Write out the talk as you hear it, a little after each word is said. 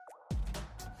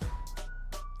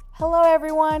Hello,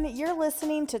 everyone. You're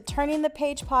listening to Turning the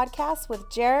Page podcast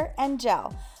with Jer and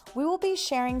Jel. We will be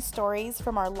sharing stories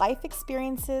from our life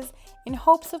experiences in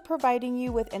hopes of providing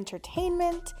you with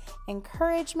entertainment,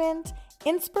 encouragement,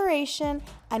 inspiration,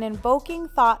 and invoking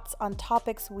thoughts on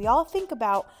topics we all think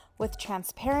about with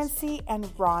transparency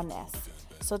and rawness.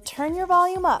 So turn your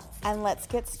volume up and let's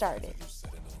get started.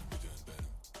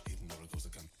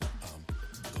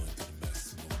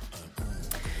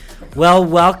 Well,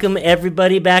 welcome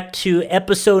everybody back to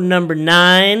episode number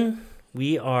 9.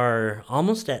 We are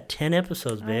almost at 10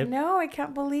 episodes, babe. I know, I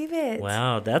can't believe it.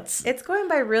 Wow, it's going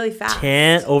by really fast.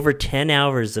 Over 10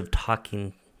 hours of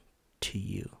talking to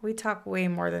you. We talk way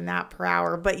more than that per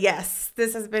hour, but yes,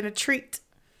 this has been a treat.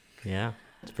 Yeah,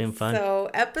 it's been fun. So,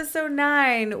 episode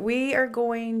 9, we are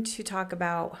going to talk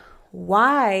about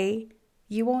why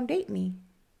you won't date me.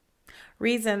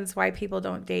 Reasons why people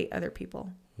don't date other people.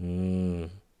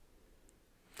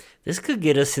 This could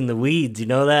get us in the weeds, you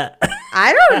know that?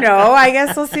 I don't know. I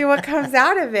guess we'll see what comes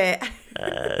out of it.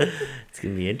 It's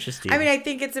going to be interesting. I mean, I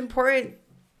think it's important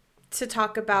to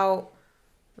talk about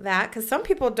that because some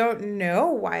people don't know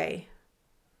why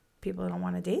people don't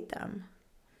want to date them.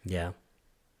 Yeah.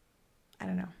 I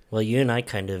don't know. Well, you and I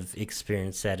kind of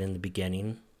experienced that in the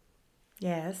beginning.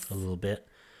 Yes. A little bit.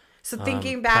 So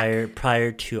thinking back.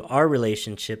 Prior to our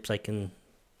relationships, I can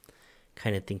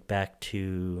kind of think back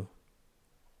to...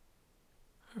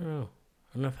 I don't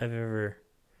know if I've ever...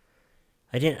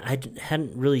 I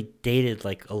hadn't really dated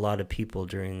like a lot of people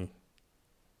during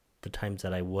the times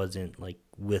that I wasn't like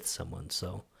with someone,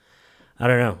 so I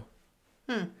don't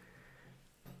know.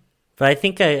 But I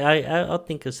think I'll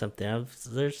think of something.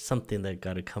 There's something that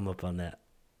got to come up on that.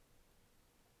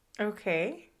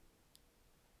 Okay.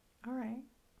 All right.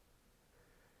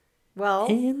 Well,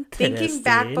 thinking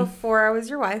back before I was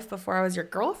your wife, before I was your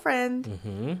girlfriend,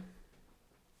 Mm-hmm.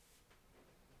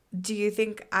 Do you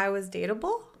think I was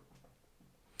dateable?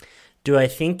 Do I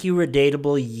think you were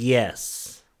dateable?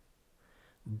 Yes.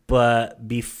 But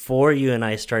before you and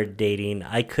I started dating,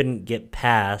 I couldn't get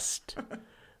past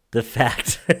the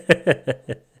fact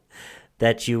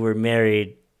that you were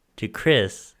married to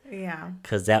Chris. Yeah.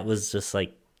 Because that was just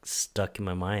like stuck in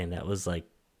my mind. That was like,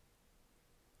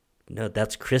 no,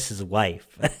 that's Chris's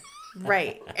wife.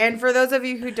 Right. And for those of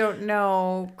you who don't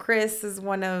know, Chris is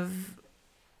one of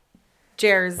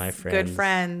Jer's good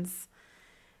friends.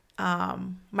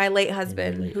 My late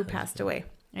husband who passed away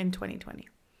in 2020.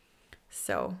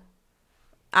 So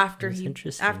after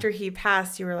he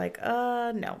passed, you were like,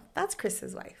 no, that's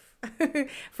Chris's wife.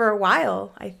 For a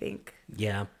while, I think.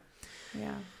 Yeah.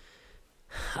 Yeah.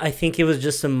 I think it was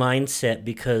just a mindset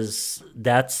because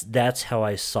that's how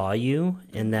I saw you,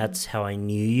 and that's how I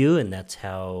knew you, and that's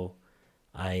how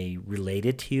I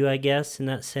related to you, I guess, in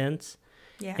that sense.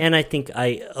 Yeah. And I think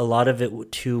a lot of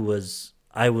it too was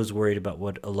I was worried about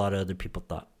what a lot of other people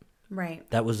thought. Right.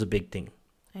 That was a big thing.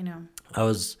 I know. I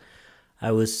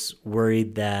was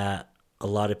worried that a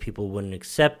lot of people wouldn't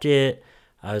accept it.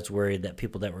 I was worried that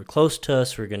people that were close to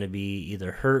us were going to be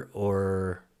either hurt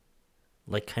or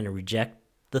like kind of reject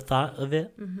the thought of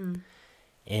it. Mm-hmm.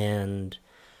 And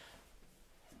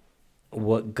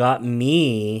what got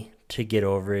me to get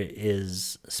over it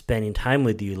is spending time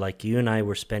with you. Like you and I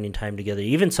were spending time together.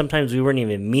 Even sometimes we weren't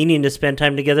even meaning to spend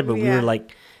time together, but we were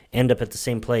like end up at the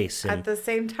same place. And at the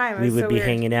same time. We would be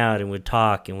hanging out and would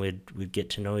talk and we'd get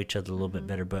to know each other a little bit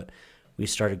better. But we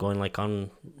started going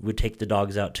we'd take the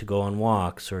dogs out to go on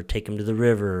walks or take them to the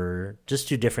river or just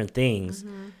do different things.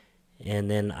 Mm-hmm. And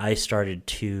then I started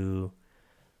to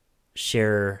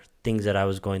share things that I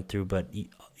was going through, but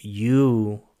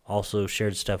you also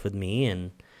shared stuff with me.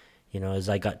 And, you know, as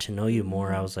I got to know you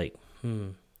more, I was like,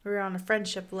 We were on a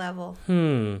friendship level.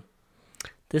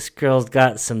 This girl's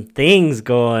got some things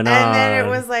going on. And then it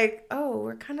was like, oh,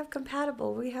 we're kind of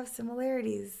compatible. We have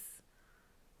similarities.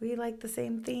 We like the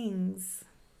same things.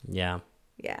 Yeah.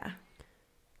 Yeah.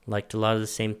 Liked a lot of the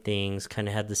same things, kind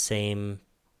of had the same,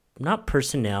 not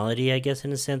personality, I guess,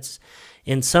 in a sense.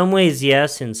 In some ways,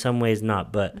 yes, in some ways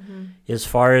not. But as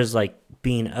far as like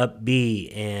being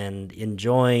upbeat and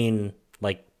enjoying,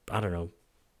 like, I don't know,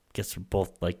 guess we're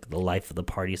both like the life of the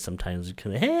party sometimes. We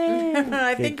kind of, hey,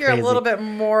 I think you're a little bit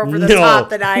more over the top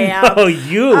than I am. No,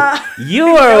 you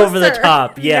are over the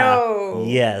top. Yeah. No.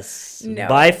 Yes. No.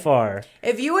 By far.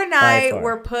 If you and I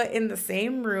were put in the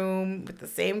same room with the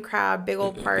same crowd, big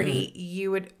old party,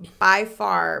 you would by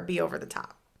far be over the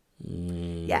top.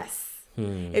 Yes.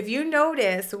 If you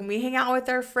notice, when we hang out with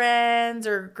our friends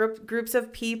or groups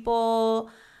of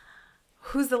people,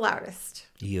 who's the loudest?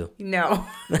 You. No.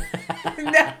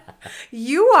 No.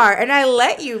 You are, and I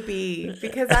let you be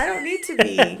because I don't need to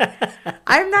be.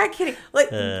 I'm not kidding. Like,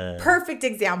 perfect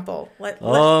example.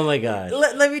 Oh my gosh.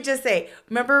 Let me just say,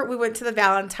 remember we went to the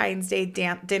Valentine's Day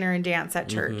dinner and dance at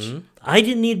church? Mm-hmm. I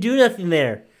didn't need to do nothing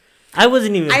there. I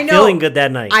wasn't even feeling good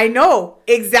that night. I know,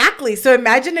 exactly. So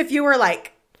imagine if you were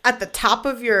like at the top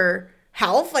of your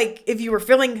health, like if you were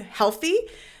feeling healthy.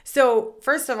 So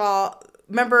first of all,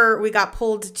 remember we got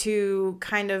pulled to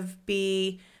kind of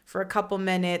be for a couple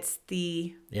minutes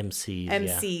the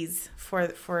MCs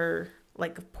for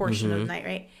like a portion of the night,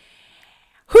 right?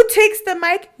 Who takes the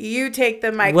mic? You take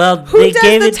the mic. Well, who they does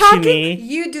gave the it talking? to me.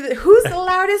 You do. Who's the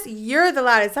loudest? You're the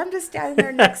loudest. I'm just standing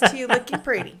there next to you, looking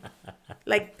pretty.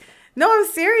 Like, no, I'm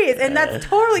serious, and that's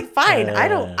totally fine. I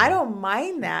don't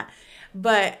mind that.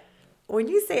 But when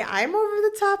you say I'm over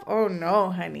the top, oh no,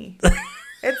 honey,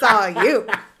 it's all you.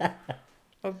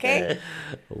 Okay.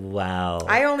 Wow.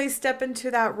 I only step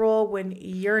into that role when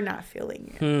you're not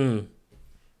feeling it.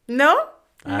 No.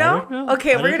 I don't know.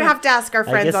 Okay, we're gonna have to ask our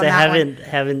friends on that one. I guess I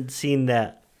haven't seen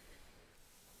that.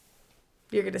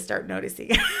 You're gonna start noticing.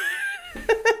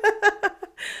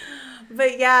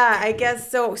 But yeah, I guess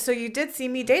so. So you did see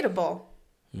me dateable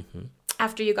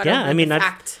after you got over the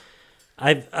fact.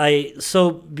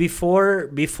 So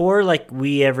before like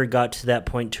we ever got to that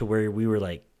point to where we were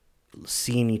like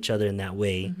seeing each other in that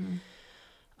way.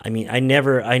 I mean, I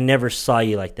never saw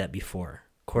you like that before.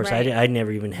 Of course, right. I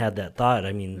never even had that thought.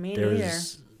 I mean, there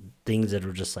was things that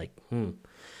were just like,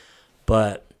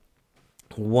 But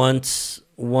once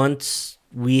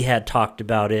we had talked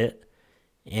about it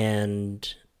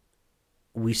and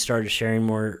we started sharing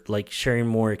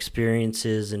more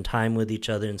experiences and time with each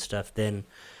other and stuff, then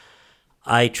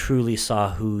I truly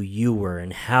saw who you were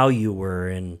and how you were.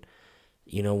 And,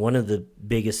 you know, one of the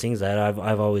biggest things that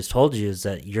I've always told you is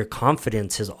that your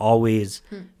confidence has always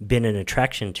been an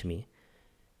attraction to me.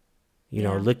 You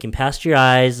know, looking past your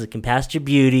eyes, looking past your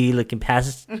beauty, looking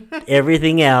past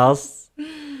everything else,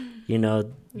 you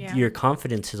know, your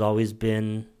confidence has always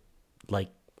been like,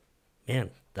 man,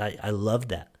 I love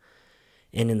that.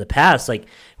 And in the past, like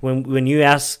when you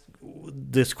ask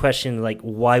this question, like,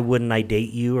 why wouldn't I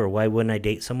date you or why wouldn't I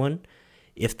date someone?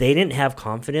 If they didn't have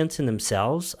confidence in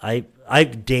themselves,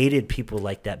 I've dated people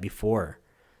like that before.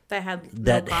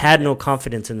 That had no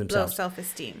confidence in themselves. Low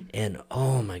self-esteem. And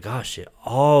oh my gosh, it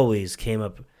always came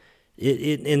up.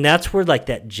 And that's where like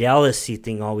that jealousy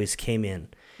thing always came in.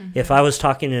 If I was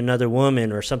talking to another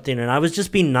woman or something and I was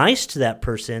just being nice to that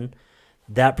person,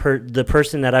 the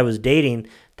person that I was dating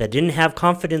that didn't have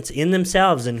confidence in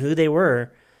themselves and who they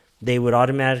were, they would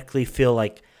automatically feel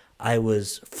like I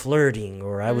was flirting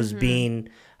or I was being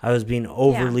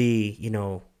overly, you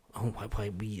know,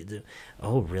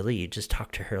 oh, really? You just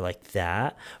talked to her like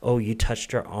that? Oh, you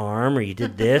touched her arm or you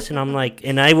did this? And I'm like,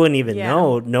 and I wouldn't even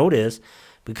notice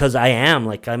because I am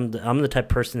like, I'm the type of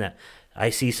person that I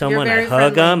see someone, I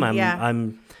hug them.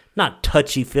 I'm not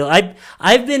touchy-feely.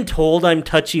 I've been told I'm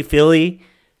touchy-feely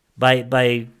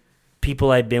by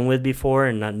people I've been with before,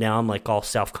 and now I'm like all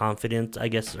self-confident, I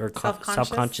guess, or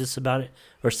self-conscious about it,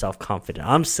 or self-confident.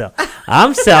 I'm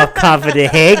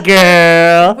self-confident. Hey,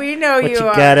 girl, we know what you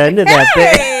are. Got into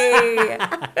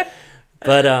that thing.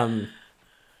 But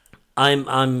I'm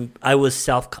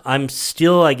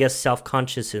still, I guess,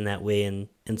 self-conscious in that way, and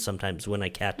sometimes when I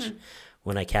catch it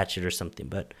or something,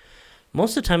 but.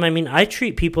 Most of the time, I mean, I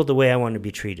treat people the way I want to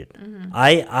be treated.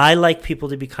 I like people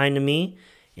to be kind to me,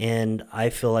 and I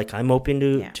feel like I'm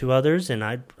open to others, and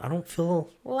I don't feel...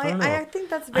 Well, I think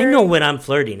that's I know when I'm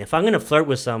flirting. If I'm going to flirt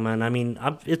with someone, I mean,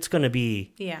 it's going to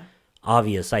be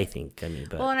obvious, I think. I mean,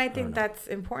 but, and I think that's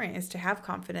important, is to have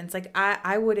confidence. Like,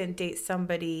 I wouldn't date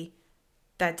somebody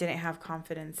that didn't have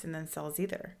confidence in themselves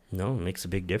either. No, it makes a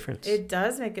big difference. It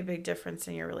does make a big difference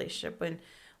in your relationship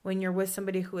when you're with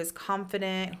somebody who is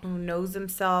confident, who knows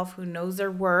themselves, who knows their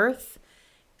worth,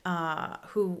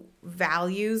 who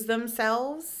values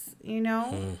themselves, you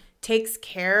know, takes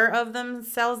care of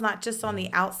themselves, not just on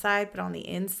the outside, but on the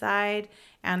inside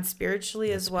and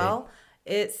spiritually as well.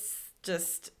 Big. It's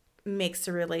just makes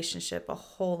the relationship a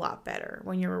whole lot better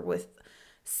when you're with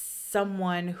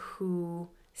someone who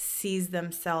sees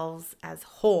themselves as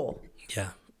whole. Yeah.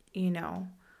 You know,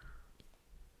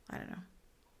 I don't know.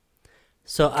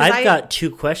 So I've got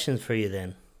 2 questions for you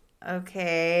then.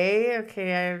 Okay.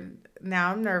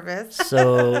 Now I'm nervous.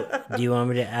 So do you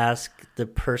want me to ask the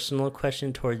personal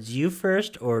question towards you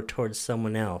first or towards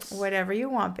someone else? Whatever you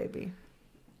want, baby.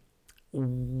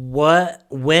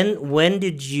 When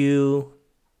did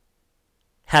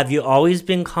have you always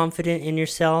been confident in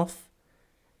yourself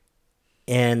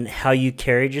and how you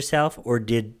carried yourself, or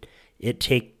did it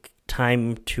take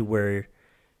time to where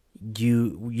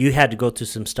you had to go through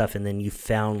some stuff, and then you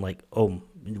found like, oh,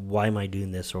 why am I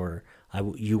doing this? Or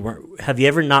you weren't. Have you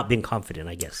ever not been confident?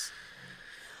 I guess.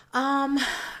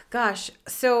 Gosh.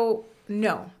 So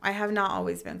no, I have not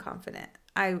always been confident.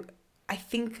 I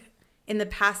think in the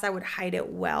past I would hide it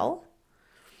well,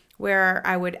 where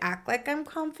I would act like I'm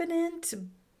confident,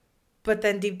 but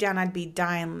then deep down I'd be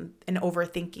dying and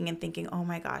overthinking and thinking, oh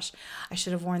my gosh, I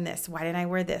should have worn this. Why didn't I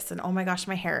wear this? And oh my gosh,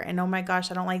 my hair. And oh my gosh,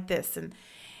 I don't like this. And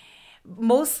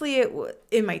mostly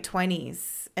in my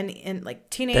 20s and in like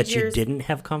teenage that years. You didn't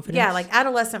have confidence? Yeah, like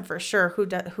adolescent for sure.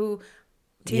 Who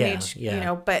teenage, yeah. you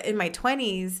know, but in my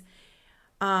 20s,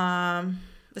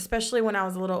 especially when I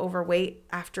was a little overweight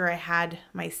after I had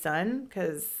my son,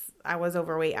 because I was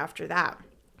overweight after that,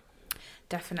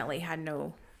 definitely had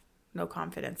no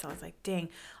confidence. I was like, dang,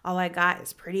 all I got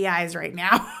is pretty eyes right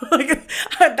now. Like,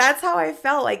 that's how I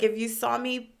felt. Like, if you saw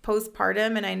me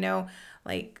postpartum, and I know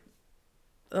like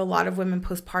a lot of women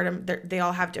postpartum, they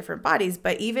all have different bodies,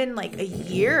 but even like a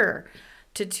year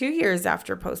to 2 years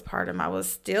after postpartum, I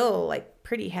was still like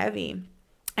pretty heavy.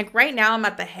 Like right now I'm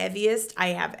at the heaviest I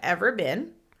have ever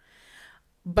been,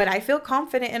 but I feel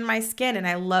confident in my skin and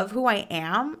I love who I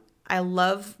am. I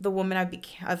love the woman I've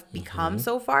become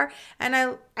so far, and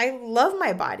I love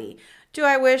my body. Do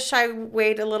I wish I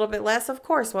weighed a little bit less? Of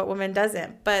course, what woman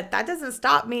doesn't? But that doesn't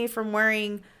stop me from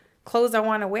wearing clothes I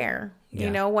want to wear. Yeah.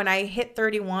 You know, when I hit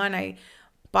 31, I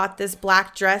bought this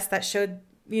black dress that showed,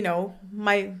 you know,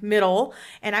 my middle,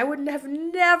 and I would have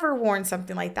never worn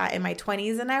something like that in my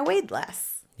 20s, and I weighed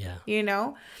less. Yeah. You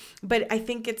know, but I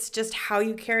think it's just how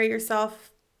you carry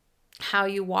yourself, how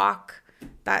you walk,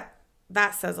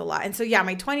 that says a lot. And so, yeah,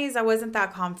 my 20s, I wasn't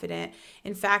that confident.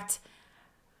 In fact,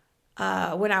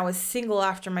 when I was single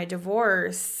after my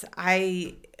divorce,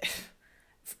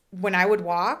 when I would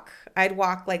walk, I'd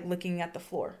walk like looking at the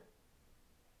floor.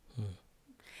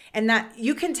 And that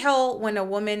you can tell when a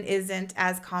woman isn't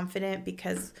as confident,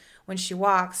 because when she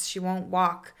walks, she won't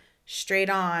walk straight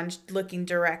on, looking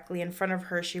directly in front of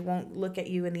her. She won't look at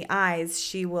you in the eyes.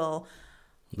 She will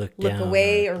look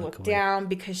away or look down,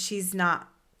 because she's not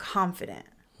confident.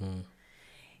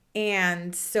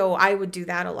 And so I would do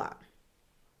that a lot.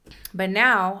 But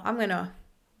now I'm going to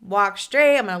walk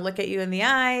straight. I'm going to look at you in the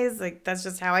eyes. Like, that's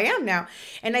just how I am now.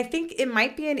 And I think it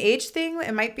might be an age thing.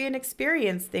 It might be an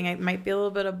experience thing. It might be a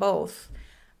little bit of both.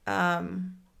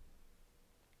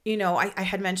 You know, I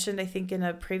had mentioned, I think in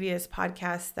a previous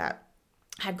podcast, that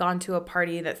I had gone to a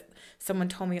party that someone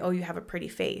told me, oh, you have a pretty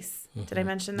face. Did I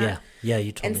mention that? Yeah,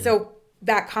 you told me. And so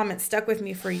that comment stuck with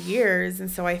me for years. And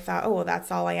so I thought, oh, well,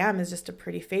 that's all I am, is just a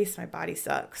pretty face. My body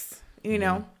sucks, you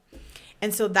know?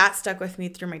 And so that stuck with me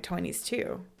through my 20s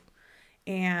too.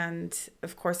 And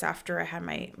of course, after I had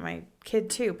my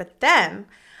kid too. But then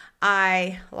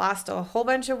I lost a whole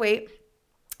bunch of weight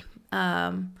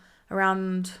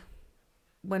around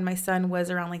when my son was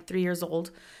around like 3 years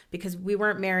old, because we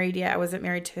weren't married yet. I wasn't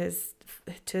married to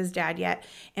his dad yet.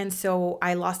 And so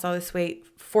I lost all this weight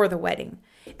for the wedding.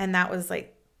 And that was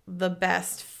like the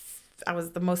best. I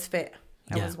was the most fit.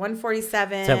 I was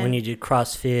 147. Is that when you did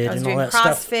CrossFit and all that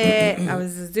CrossFit. stuff? I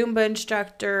was a Zumba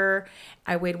instructor.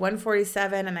 I weighed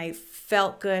 147 and I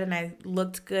felt good and I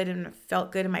looked good and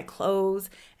felt good in my clothes.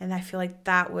 And I feel like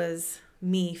that was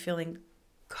me feeling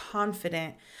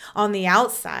confident on the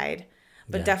outside,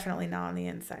 but definitely not on the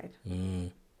inside.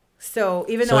 So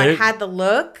even though I had the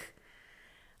look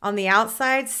on the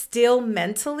outside, still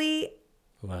mentally,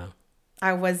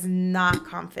 I was not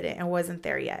confident and wasn't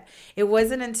there yet. It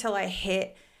wasn't until I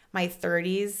hit my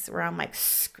 30s where I'm like,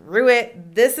 screw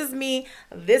it. This is me.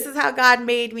 This is how God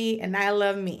made me, and I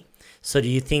love me. So do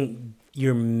you think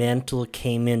your mental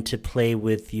came into play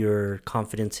with your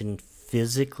confidence in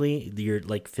physically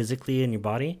in your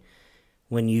body?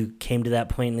 When you came to that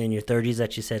point in your 30s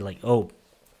that you said like, oh,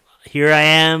 here I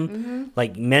am.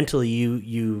 Like mentally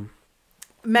you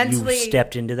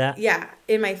stepped into that? Yeah.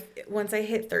 Once I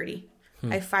hit 30.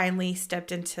 I finally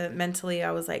stepped into mentally. I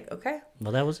was like, okay.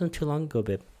 Well, that wasn't too long ago,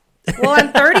 babe. Well,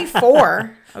 I'm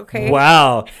 34. Okay.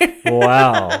 Wow.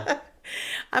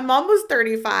 I'm almost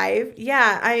 35.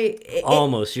 Yeah.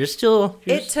 Almost. You're still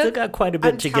got quite a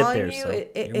bit to get there.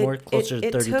 You're more closer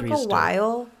to 33. It took a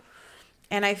while.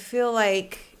 And I feel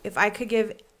like if I could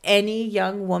give any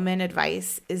young woman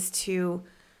advice, is to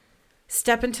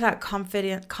step into that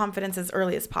confidence as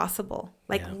early as possible.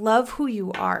 Like, love who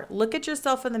you are. Look at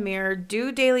yourself in the mirror.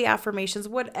 Do daily affirmations.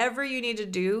 Whatever you need to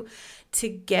do to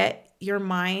get your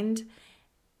mind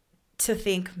to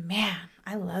think, man,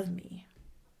 I love me.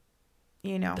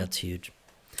 You know? That's huge.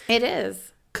 It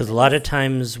is. Because a lot of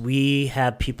times we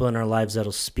have people in our lives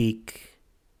that'll speak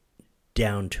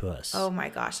down to us. Oh my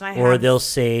gosh. And or they'll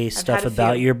say I've stuff had a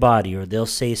about few. your body, or they'll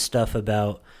say stuff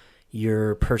about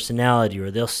your personality,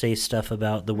 or they'll say stuff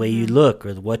about the way you look,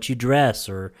 or what you dress,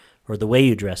 or the way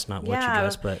you dress, not what you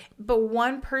dress, but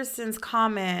one person's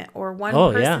comment or one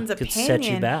person's could opinion, set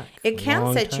you back it for a can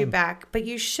long set you time. back, but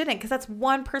you shouldn't, because that's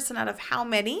one person out of how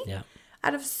many? Yeah.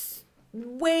 Out of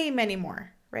way many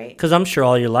more, right? Because I'm sure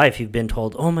all your life you've been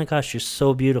told, oh my gosh, you're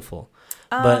so beautiful.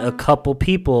 But a couple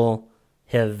people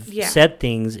have said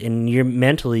things, and you're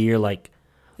like,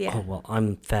 oh, well,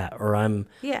 I'm fat, or I'm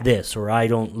this, or I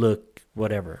don't look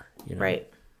whatever. You know? Right.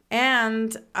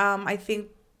 And I think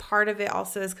part of it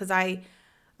also is because I'm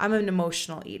an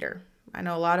emotional eater. I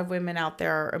know a lot of women out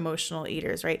there are emotional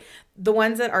eaters, right? The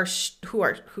ones that are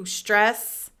who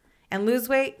stress and lose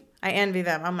weight, I envy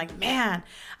them. I'm like, man,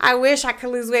 I wish I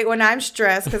could lose weight when I'm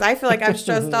stressed, because I feel like I'm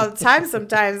stressed all the time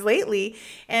sometimes lately.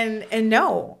 And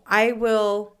no, I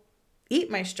will eat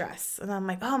my stress. And I'm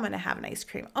like, oh, I'm going to have an ice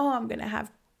cream. Oh, I'm going to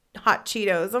have hot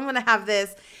Cheetos. I'm going to have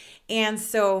this. And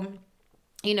so,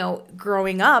 you know,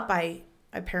 growing up, I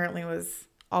apparently was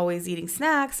always eating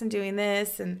snacks and doing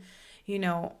this. And, you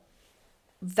know,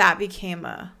 that became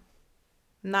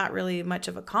not really much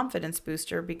of a confidence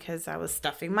booster, because I was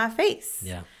stuffing my face.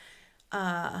 Yeah.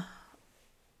 But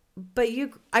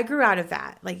I grew out of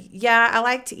that. Like, yeah, I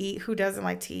like to eat. Who doesn't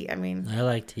like to eat? I mean, I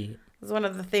like to eat. it's one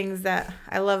of the things that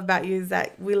I love about you, is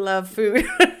that we love food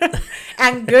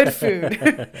and good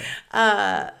food.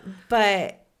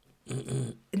 But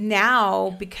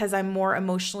now, because I'm more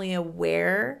emotionally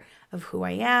aware of who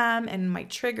I am and my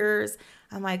triggers,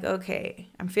 I'm like, okay,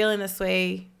 I'm feeling this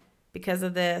way because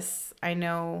of this. I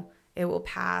know it will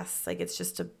pass. Like, it's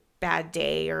just a bad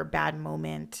day or a bad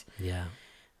moment. Yeah.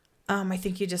 I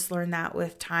think you just learn that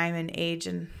with time and age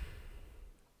and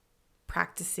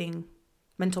practicing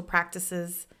mental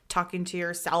practices, talking to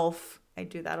yourself. I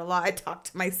do that a lot. I talk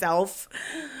to myself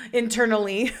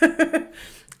internally.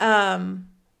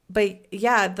 But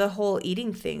yeah, the whole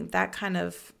eating thing, that kind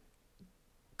of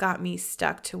got me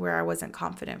stuck to where I wasn't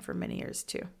confident for many years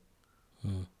too.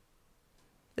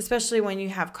 Especially when you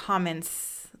have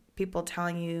comments, people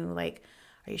telling you like,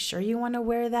 are you sure you want to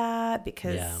wear that?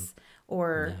 Because,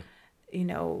 you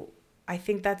know, I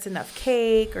think that's enough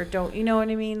cake, or don't, you know what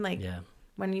I mean? Like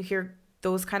when you hear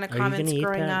those kind of comments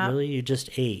growing up. Really? You just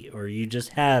ate, or you just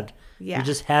had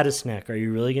a snack. Are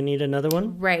you really going to eat another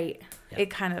one? Right. Yeah. It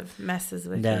kind of messes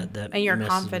with you and your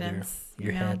confidence.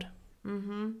 Your head.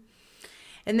 Mm-hmm.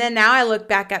 And then now I look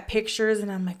back at pictures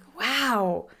and I'm like,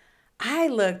 wow, I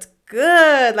looked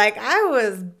good. Like, I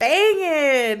was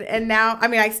banging. And now, I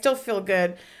mean, I still feel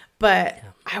good, but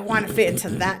I want to fit into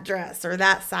that dress or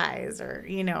that size, or,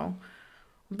 you know,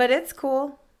 but it's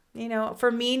cool. You know,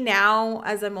 for me now,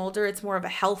 as I'm older, it's more of a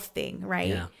health thing, right?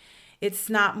 Yeah.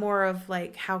 It's not more of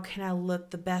like, how can I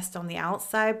look the best on the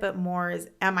outside, but more is,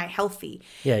 am I healthy?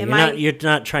 Yeah, you're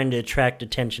not trying to attract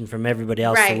attention from everybody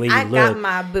else the way you look. Right, I got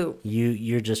my boo.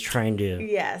 You're just trying to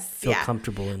feel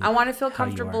comfortable. I want to feel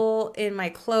comfortable in my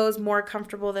clothes, more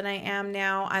comfortable than I am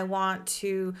now. I want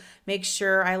to make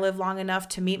sure I live long enough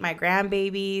to meet my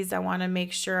grandbabies. I want to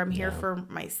make sure I'm here for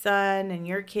my son and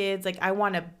your kids. Like, I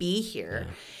want to be here.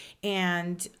 Yeah.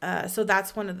 And so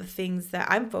that's one of the things that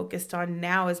I'm focused on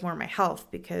now, is more my health,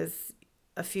 because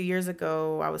a few years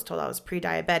ago I was told I was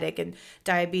pre-diabetic, and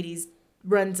diabetes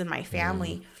runs in my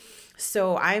family.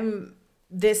 So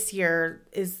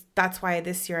that's why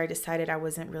this year I decided I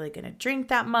wasn't really going to drink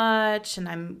that much, and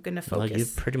I'm going to focus. Well, you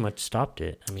pretty much stopped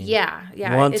it. I mean,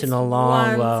 once in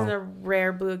a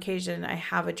rare blue occasion I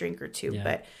have a drink or two,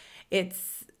 but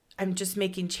I'm just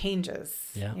making changes.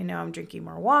 Yeah. You know, I'm drinking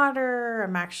more water.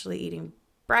 I'm actually eating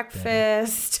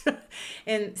breakfast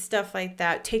and stuff like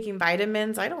that. Taking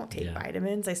vitamins. I don't take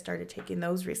vitamins. I started taking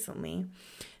those recently.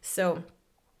 So,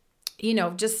 you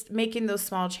know, just making those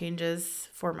small changes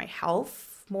for my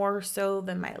health more so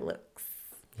than my looks.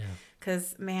 Yeah.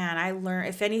 Because, man, I learned,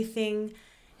 if anything,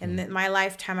 in my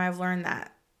lifetime, I've learned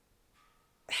that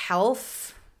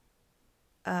health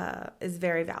is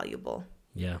very valuable.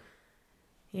 Yeah.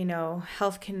 You know,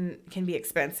 health can be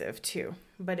expensive too.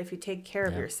 But if you take care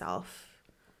of yourself,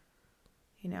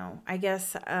 you know, I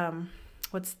guess,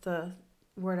 what's the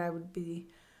word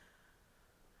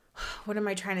what am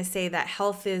I trying to say? That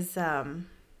health is, I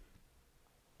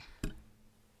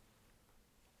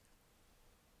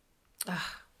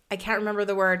can't remember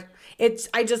the word.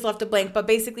 I just left a blank. But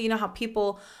basically, you know how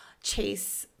people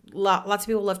lots of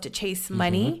people love to chase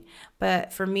money.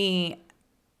 But for me,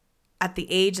 at the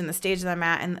age and the stage that I'm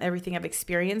at and everything I've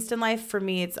experienced in life, for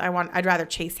me, I'd rather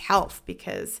chase health,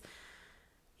 because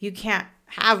you can't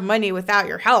have money without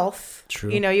your health. True.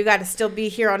 You know, you got to still be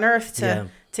here on earth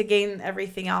to gain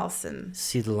everything else and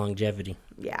see the longevity.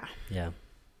 Yeah.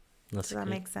 Does that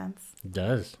make sense? It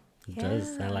does. It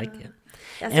does. I like it.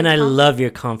 That's and I love your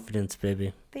confidence,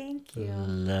 baby. Thank you.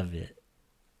 Love it.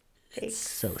 Thanks. It's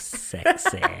so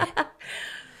sexy.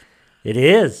 It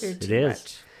is. You're it too is.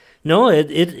 much. No, it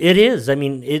is. I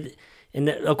mean, it, and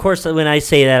of course, when I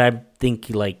say that, I think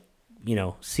like,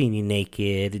 seeing you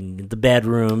naked in the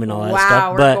bedroom and all that stuff.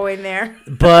 Wow, we're going there.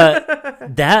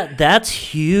 But that's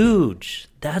huge.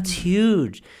 That's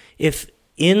huge. If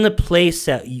in the place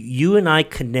that you and I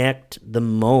connect the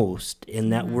most,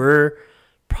 and that we're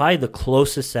probably the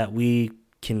closest that we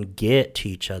can get to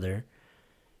each other,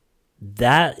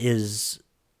 that is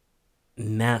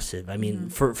massive. I mean,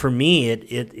 for me,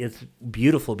 it's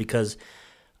beautiful because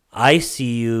I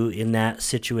see you in that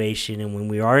situation, and when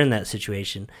we are in that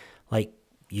situation, like,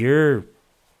 here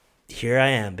I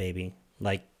am, baby.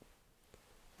 Like,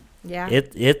 yeah,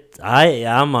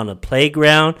 I'm on a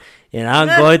playground and I'm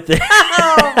going through.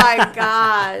 Oh my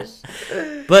gosh!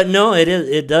 But no,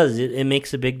 it does. It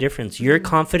makes a big difference. Your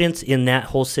confidence in that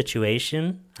whole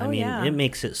situation. I mean, it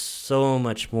makes it so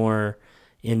much more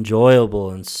enjoyable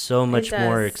and so much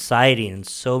more exciting and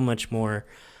so much more.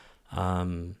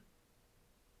 I'm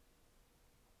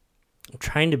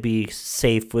trying to be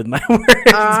safe with my words.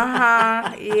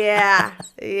 Yeah.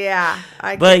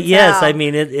 But yes, I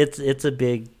mean it's a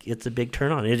big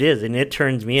turn on. It is, and it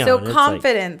turns me on. So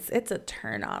confidence, it's a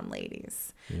turn on,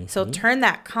 ladies. Mm-hmm. So turn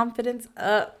that confidence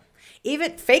up.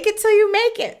 Even fake it till you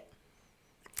make it.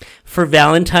 For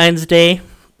Valentine's Day,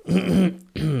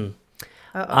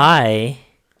 I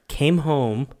came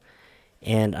home,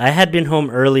 and I had been home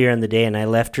earlier in the day, and I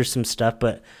left her some stuff,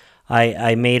 but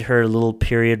I made her a little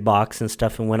period box and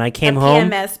stuff, and when I came home...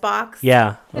 PMS box?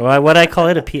 Yeah. What I call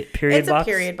it, a period box? It's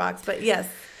a period box, but yes.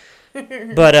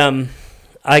 But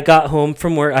I got home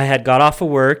from work. I had got off of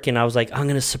work, and I was like, I'm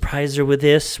going to surprise her with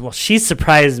this. Well, she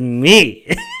surprised me.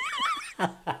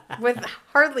 With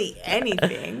hardly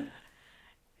anything.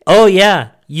 Oh, yeah.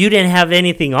 You didn't have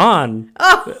anything on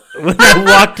when I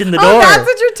walked in the door. Oh, that's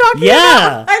what you're talking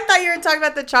about? I thought you were talking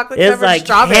about the chocolate it's covered like,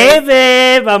 strawberry. Hey,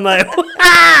 babe. I'm like,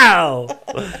 wow.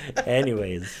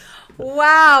 Anyways.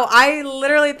 Wow. I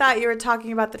literally thought you were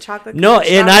talking about the chocolate covered No,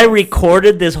 and I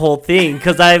recorded this whole thing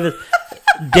because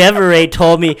Deveray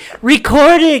told me,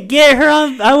 record it, get her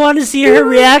on. I want to see her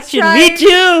reaction. Me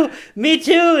too.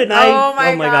 And oh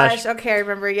my gosh. Okay, I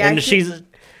remember. Yeah. And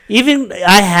even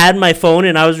I had my phone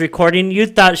and I was recording. You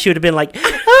thought she would have been like,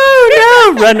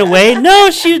 oh no, run away. No,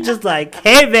 she was just like,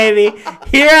 hey baby,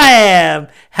 here I am.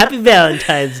 Happy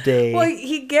Valentine's Day. Well,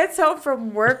 he gets home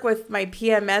from work with my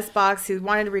PMS box. He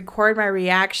wanted to record my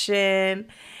reaction,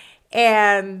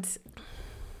 and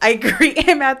I greet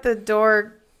him at the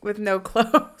door with no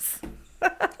clothes.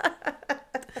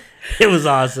 It was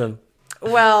awesome.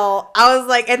 Well, I was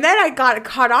like, and then I got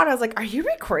caught on. I was like, are you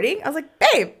recording? I was like,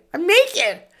 babe, I'm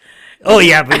naked. Oh,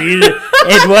 yeah, but and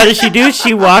what does she do?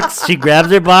 She grabs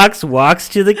her box, walks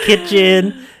to the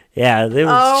kitchen. Yeah,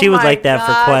 she was like that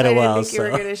for quite a while. I didn't think you were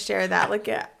going to share that. Look,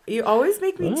 you always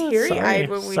make me teary-eyed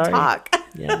when we talk.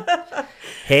 Yeah.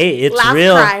 Hey, it's Laugh,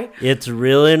 real. cry. It's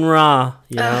real and raw.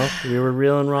 You know, we were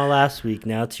real and raw last week.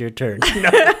 Now it's your turn.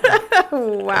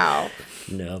 Wow.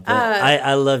 No, but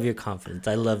I love your confidence.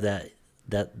 I love that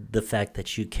the fact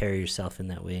that you carry yourself in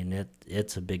that way, and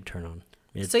it's a big turn on.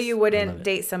 So you wouldn't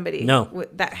date somebody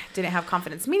that didn't have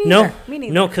confidence? Me neither. No,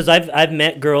 no, because I've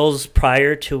met girls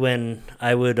prior to when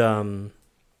I would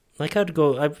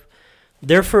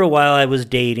there for a while. I was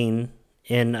dating,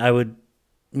 and I would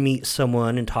meet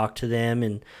someone and talk to them,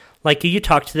 and like you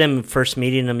talk to them first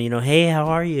meeting them. Hey, how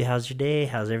are you? How's your day?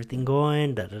 How's everything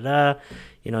going? Da da da.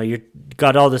 You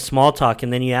got all the small talk,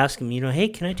 and then you ask them, hey,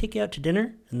 can I take you out to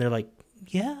dinner? And they're like,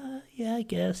 yeah, I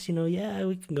guess, yeah,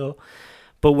 we can go.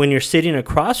 But when you're sitting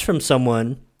across from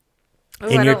someone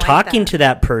and you're talking to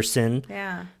that person,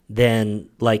 then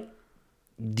like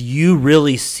you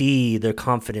really see their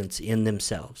confidence in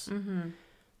themselves. Mm-hmm.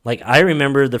 Like I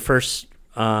remember the first,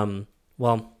 you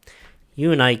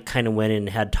and I kind of went in and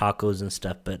had tacos and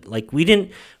stuff, but like we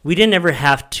didn't ever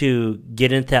have to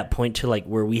get into that point to like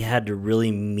where we had to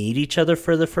really meet each other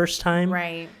for the first time.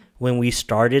 Right. When we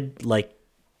started like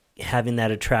having that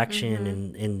attraction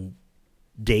and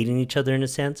dating each other in a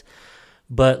sense.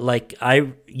 But like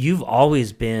you've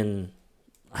always been,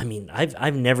 I mean,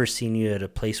 I've never seen you at a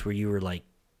place where you were like,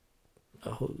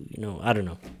 I don't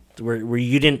know, where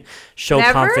you didn't show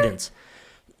confidence.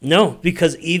 No,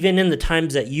 because even in the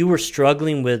times that you were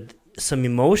struggling with some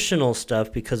emotional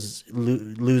stuff because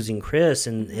losing Chris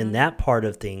and that part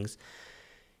of things,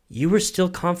 you were still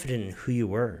confident in who you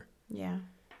were. Yeah.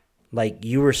 Like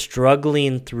you were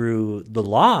struggling through the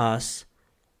loss,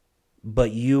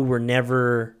 but you were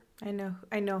never. I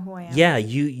know who I am. Yeah,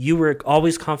 you were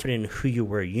always confident in who you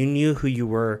were. You knew who you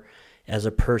were as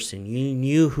a person. You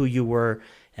knew who you were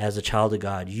as a child of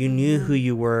God. You knew who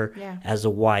you were as a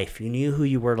wife. You knew who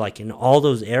you were like in all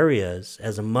those areas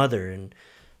as a mother. And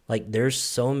like there's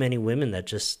so many women that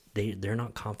just they're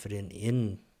not confident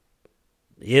in,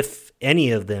 if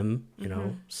any of them, you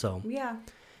know. So yeah.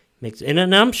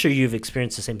 And I'm sure you've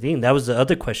experienced the same thing. That was the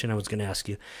other question I was going to ask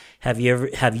you. Have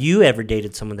you ever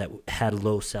dated someone that had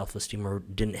low self-esteem or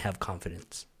didn't have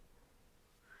confidence?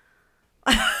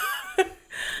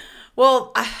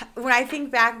 Well, when I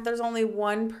think back, there's only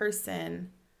one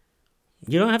person.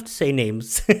 You don't have to say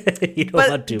names. You don't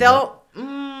want to.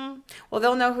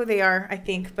 They'll know who they are, I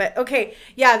think. But okay,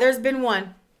 yeah, there's been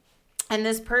one, and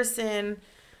this person,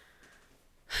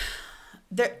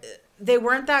 they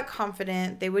weren't that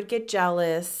confident. They would get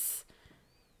jealous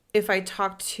if I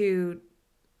talked to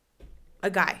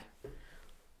a guy.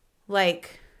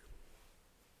 Like,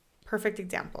 perfect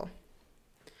example.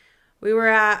 We were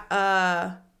at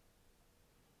a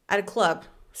club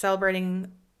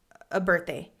celebrating a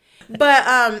birthday. But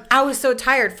I was so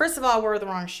tired. First of all, I wore the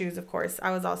wrong shoes, of course. I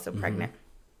was also pregnant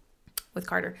with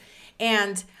Carter.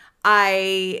 And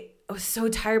I was so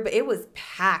tired, but it was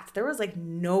packed. There was like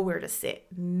nowhere to sit.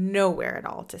 Nowhere at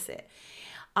all to sit.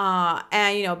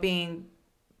 And, you know, being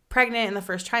pregnant in the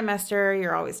first trimester,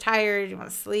 you're always tired. You want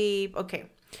to sleep. Okay.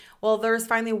 Well, there was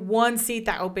finally one seat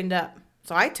that opened up.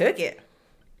 So I took it.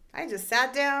 I just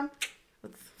sat down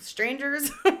with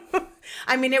strangers.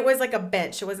 I mean, it was like a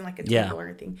bench. It wasn't like a table or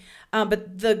anything.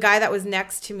 But the guy that was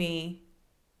next to me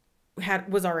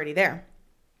was already there.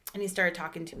 And he started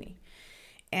talking to me.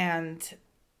 And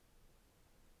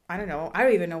I don't know. I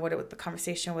don't even know what the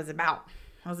conversation was about.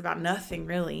 It was about nothing,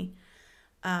 really.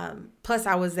 Plus,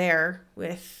 I was there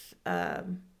with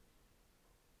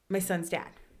my son's dad,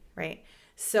 right?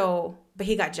 So, but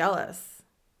he got jealous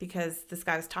because this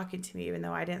guy was talking to me, even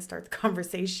though I didn't start the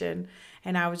conversation.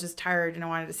 And I was just tired and I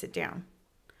wanted to sit down.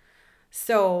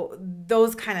 So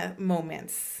those kind of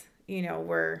moments, you know,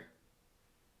 where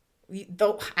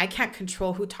though I can't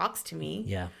control who talks to me.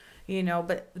 Yeah. You know,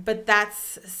 but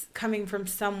that's coming from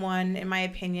someone, in my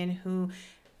opinion, who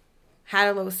had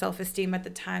a low self-esteem at the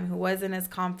time, who wasn't as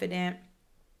confident.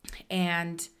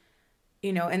 And,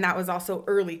 you know, and that was also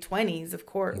early 20s, of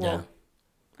course. Yeah. Well,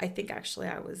 I think actually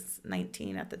I was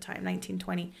 19 at the time, 19,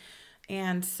 20.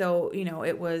 And so, you know,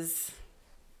 it was.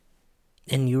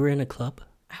 And you were in a club?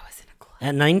 I was in a club.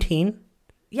 At 19?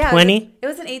 Yeah. 20? It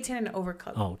was an 18 and over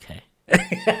club. Oh, okay.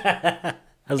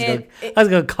 I was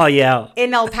gonna call you out.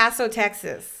 In El Paso,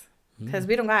 Texas, because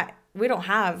we don't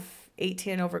have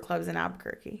 18 and over clubs in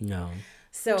Albuquerque. No.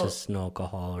 So just no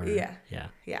alcohol or yeah.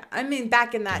 I mean,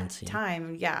 back in that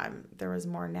time, there was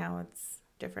more. Now it's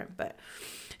different, but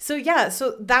so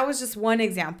that was just one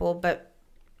example. But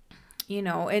you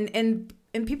know, and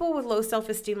people with low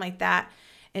self-esteem like that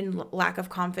and lack of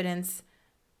confidence,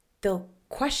 they'll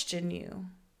question you.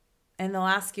 And they'll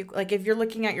ask you, like, if you're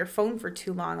looking at your phone for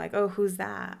too long, like, oh, who's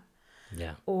that?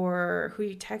 Yeah. Or who are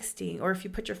you texting? Or if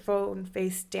you put your phone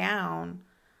face down,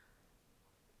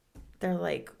 they're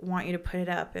like, want you to put it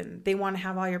up. And they want to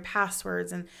have all your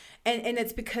passwords. And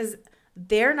it's because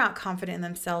they're not confident in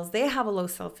themselves. They have a low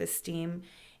self-esteem.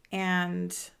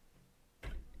 And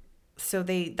so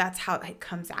that's how it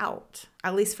comes out,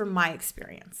 at least from my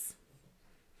experience.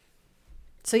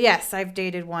 So, yes, I've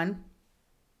dated one.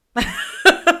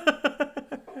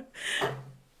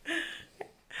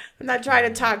 I'm not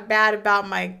trying to talk bad about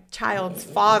my child's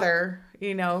father,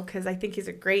 you know, because I think he's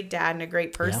a great dad and a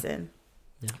great person.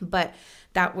 Yeah. But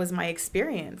that was my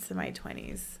experience in my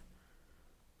 20s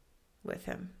with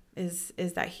him, is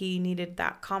that he needed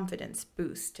that confidence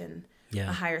boost and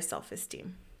a higher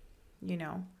self-esteem, you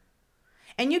know.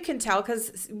 And you can tell,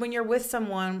 because when you're with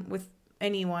someone, with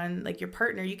anyone, like your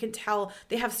partner, you can tell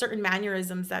they have certain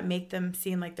mannerisms that make them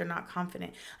seem like they're not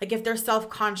confident. Like if they're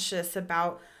self-conscious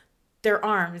about their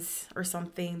arms or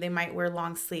something, they might wear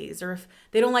long sleeves. Or if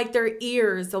they don't like their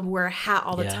ears, they'll wear a hat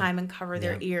all the time and cover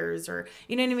their ears. Or,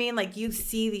 you know what I mean? Like you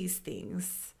see these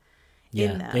things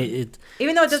in them.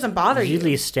 Even though it doesn't bother you. It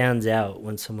usually stands out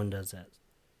when someone does that.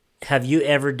 Have you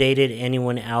ever dated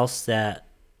anyone else that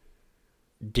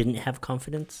didn't have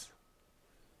confidence?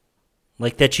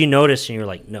 Like that you noticed and you're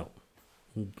like, no.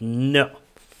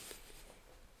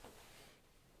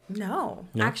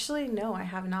 Actually, no, I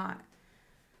have not.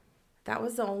 That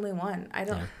was the only one.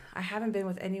 I haven't been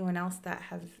with anyone else that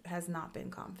has not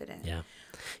been confident. Yeah.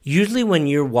 Usually when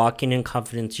you're walking in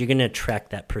confidence, you're going to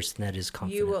attract that person that is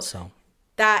confident.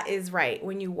 That is right.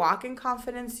 When you walk in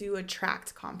confidence, you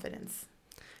attract confidence.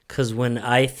 Because when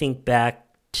I think back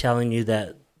telling you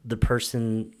that the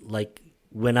person, like,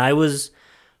 when I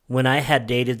had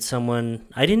dated someone,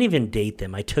 I didn't even date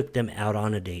them. I took them out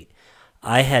on a date.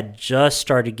 I had just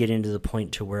started getting to the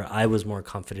point to where I was more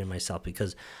confident in myself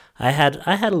because I had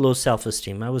a low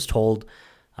self-esteem. I was told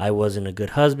I wasn't a good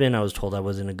husband. I was told I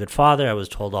wasn't a good father. I was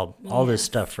told all this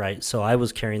stuff, right? So I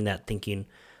was carrying that thinking,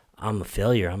 I'm a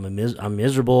failure. I'm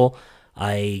miserable.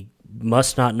 I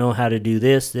must not know how to do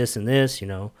this, and this,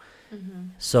 Mm-hmm.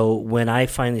 So when I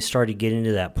finally started getting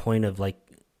to that point of like,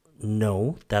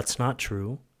 no, that's not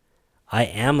true. I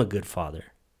am a good father.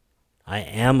 I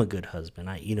am a good husband.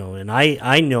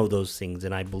 I know those things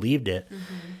and I believed it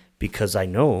because I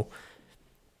know.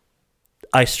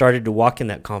 I started to walk in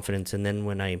that confidence, and then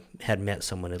when I had met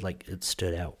someone, it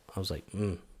stood out. I was like,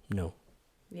 no.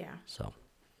 Yeah.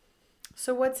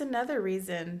 So what's another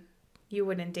reason you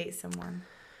wouldn't date someone?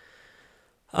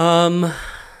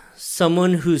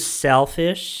 Someone who's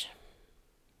selfish,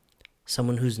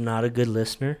 someone who's not a good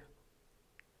listener.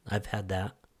 I've had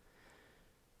that.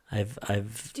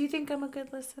 Do you think I'm a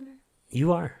good listener?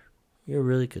 You are. You're a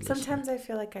really good listener. Sometimes I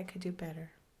feel like I could do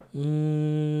better.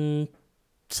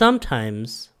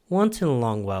 Sometimes, once in a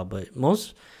long while, but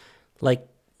most, like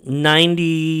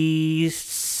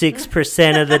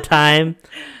 96% of the time,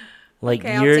 like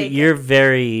okay, you're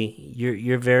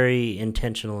very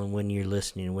intentional in when you're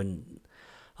listening. When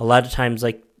a lot of times,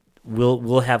 like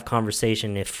we'll have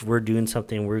conversation. If we're doing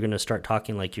something, we're gonna start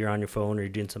talking. Like you're on your phone or you're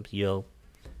doing something, you'll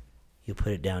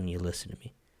put it down and you listen to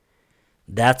me.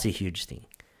 That's a huge thing.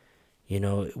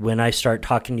 When I start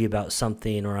talking to you about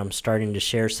something, or I'm starting to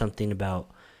share something about,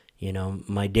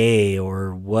 my day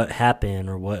or what happened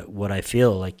or what I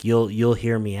feel, like you'll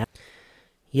hear me out.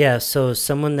 Yeah, so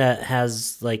someone that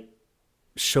has like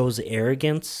shows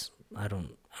arrogance, I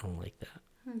don't like that.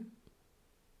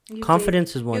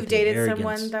 Confidence is one thing. You've dated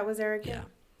someone that was arrogant? Yeah.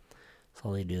 That's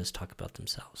all they do is talk about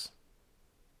themselves.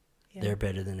 Yeah. They're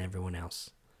better than everyone else.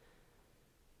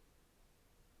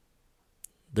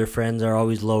 Their friends are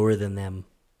always lower than them.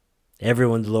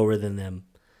 Everyone's lower than them.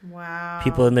 Wow.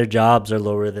 People in their jobs are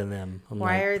lower than them.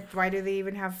 Why do they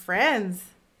even have friends?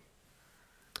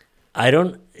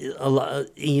 And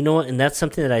that's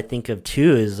something that I think of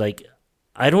too, is like,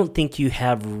 I don't think you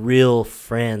have real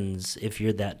friends if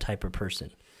you're that type of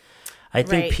person. I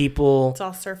think people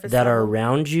that are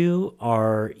around you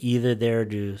are either there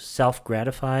to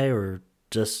self-gratify or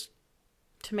just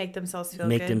to make themselves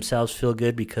feel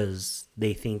good because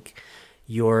they think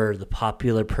you're the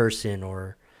popular person,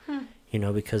 or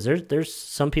because there's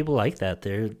some people like that.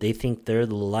 They think they're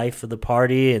the life of the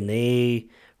party, and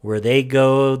where they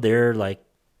go, they're like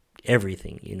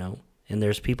everything, And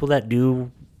there's people that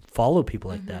do follow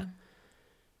people like that.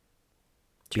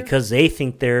 True. Because they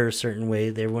think they're a certain way,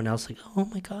 everyone else like, oh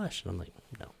my gosh. And I'm like,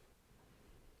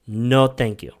 no,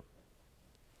 thank you.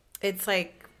 It's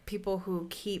like people who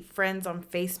keep friends on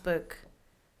Facebook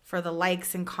for the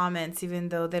likes and comments, even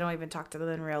though they don't even talk to them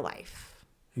in real life.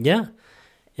 Yeah.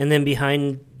 And then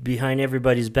behind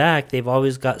everybody's back, they've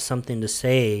always got something to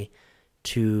say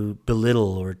to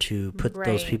belittle or to put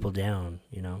those people down,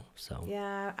 So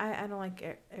yeah, I don't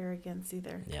like arrogance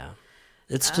either. Yeah.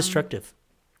 It's destructive.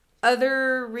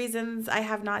 Other reasons I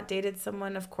have not dated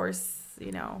someone, of course,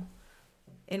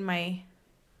 in my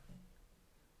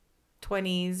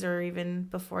 20s or even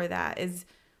before that, is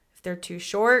if they're too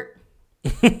short.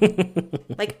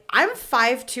 Like, I'm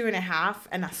 5'2.5",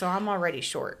 and so I'm already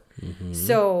short. Mm-hmm.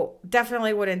 So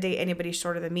definitely wouldn't date anybody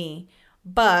shorter than me.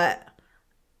 But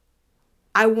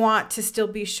I want to still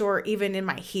be short even in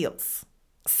my heels.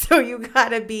 So you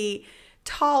gotta be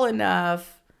tall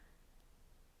enough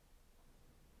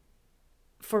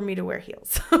for me to wear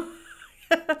heels.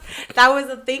 That was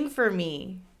a thing for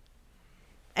me.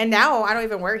 And now I don't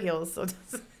even wear heels. So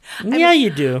you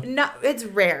do. No, it's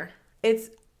rare.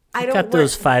 I don't got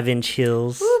those 5-inch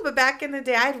heels. Ooh, but back in the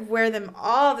day, I'd wear them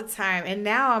all the time. And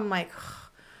now I'm like,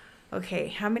 okay,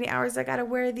 how many hours I got to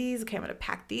wear these? Okay, I'm going to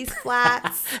pack these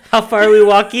flats. How far are we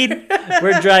walking?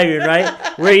 We're driving,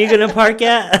 right? Where are you going to park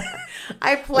at?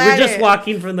 We're just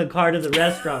walking from the car to the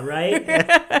restaurant, right?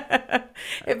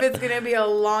 If it's going to be a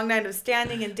long night of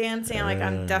standing and dancing,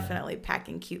 I'm definitely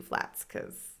packing cute flats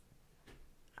because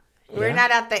we're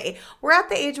not at the age. We're at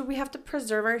the age where we have to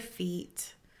preserve our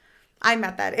feet. I'm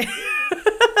at that age.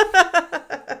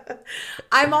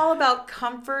 I'm all about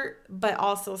comfort, but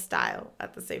also style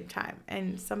at the same time.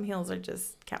 And some heels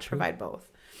just can't provide both.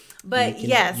 But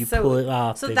pull it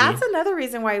off, so that's another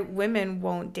reason why women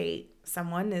won't date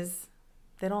someone is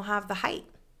they don't have the height.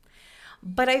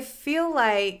 But I feel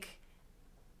like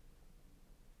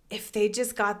if they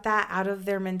just got that out of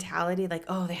their mentality, like,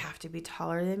 oh, they have to be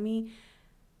taller than me,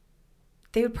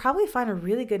 they would probably find a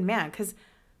really good man, because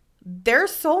their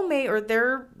soulmate or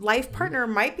their life partner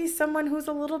might be someone who's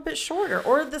a little bit shorter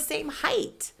or the same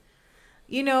height,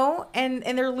 you know, and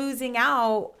they're losing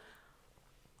out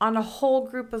on a whole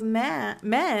group of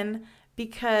men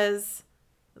because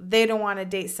they don't want to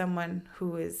date someone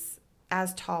who is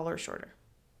as tall or shorter.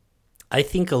 I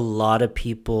think a lot of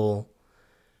people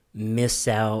miss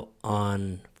out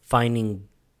on finding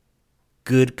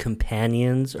good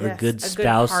companions or good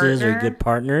spouses or good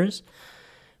partners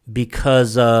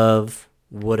because of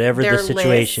whatever their the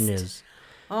situation list is.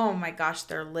 Oh my gosh,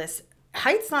 their list.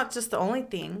 Height's not just the only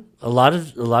thing. A lot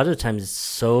of times it's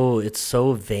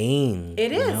so vain.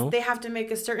 It is. Know? They have to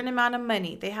make a certain amount of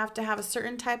money. They have to have a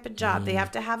certain type of job. They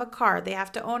have to have a car. They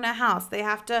have to own a house. They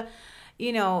have to,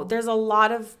 you know, there's a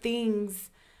lot of things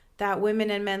that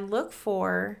women and men look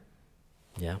for.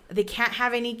 Yeah. They can't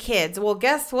have any kids. Well,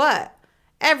 guess what?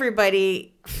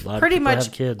 Everybody, pretty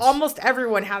much almost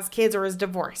everyone has kids or is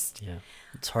divorced. Yeah.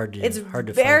 It's hard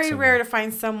to very find rare to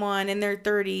find someone in their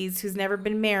 30s who's never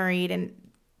been married and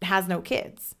has no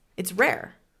kids. It's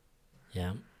rare.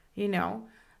 Yeah. You know?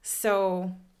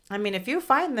 So, I mean, if you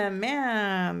find them,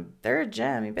 man, they're a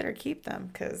gem. You better keep them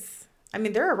because, I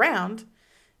mean, they're around.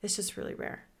 It's just really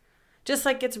rare. Just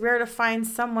like it's rare to find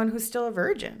someone who's still a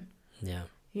virgin. Yeah.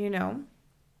 You know?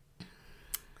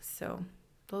 So,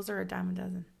 those are a dime a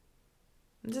dozen.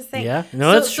 I'm just saying. Yeah,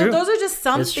 no, that's true. So those are just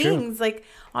some things like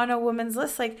on a woman's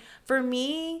list. Like for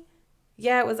me,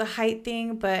 yeah, it was a height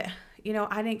thing, but you know,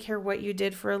 I didn't care what you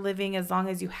did for a living as long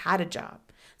as you had a job.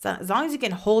 So as long as you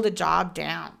can hold a job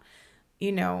down,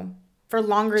 you know, for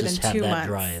longer than 2 months,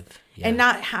 drive. Yeah. And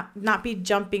not be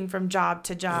jumping from job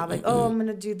to job. Like, oh, I'm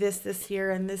gonna do this year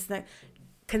and this next.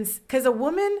 Because a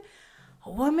woman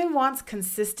wants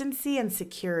consistency and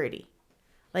security.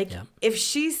 Like if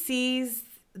she sees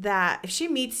that, if she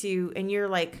meets you and you're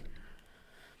like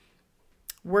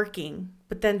working,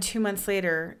 but then 2 months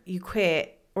later you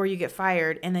quit or you get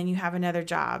fired and then you have another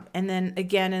job and then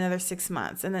again another 6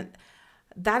 months, and then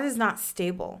that is not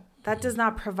stable. That does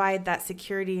not provide that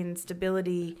security and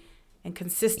stability and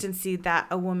consistency that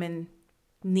a woman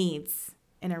needs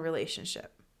in a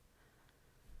relationship.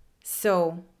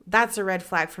 So that's a red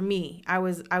flag for me. I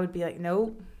would be like,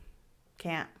 nope,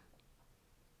 can't.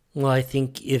 Well, I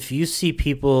think if you see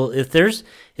people, if there's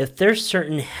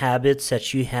certain habits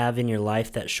that you have in your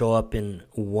life that show up in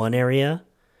one area,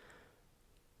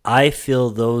 I feel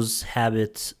those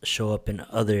habits show up in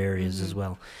other areas as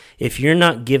well. If you're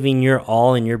not giving your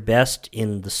all and your best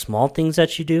in the small things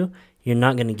that you do, you're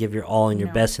not going to give your all and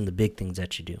your best in the big things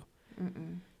that you do.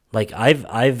 Mm-mm. Like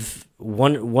I've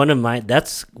one of my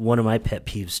pet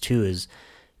peeves too is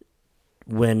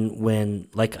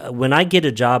when I get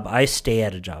a job, I stay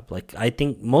at a job. Like I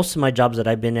think most of my jobs that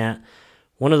I've been at,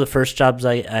 one of the first jobs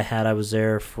I had, I was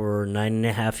there for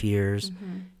 9.5 years.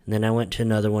 Mm-hmm. And then I went to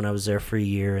another one, I was there for a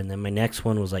year. And then my next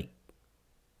one was like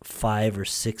 5 or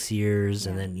 6 years.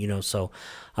 Yeah. And then, you know, so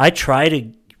I try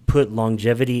to put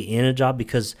longevity in a job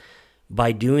because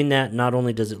by doing that, not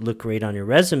only does it look great on your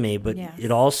resume, but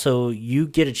it also, you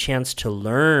get a chance to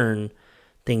learn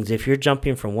things. If you're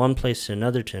jumping from one place to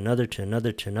another, to another, to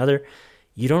another, to another,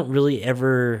 you don't really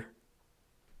ever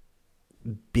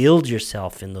build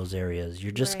yourself in those areas.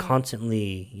 You're just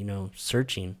constantly, you know,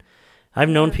 searching. I've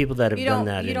known people that have done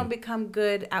that. You don't become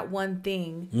good at one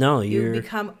thing. No, you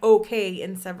become okay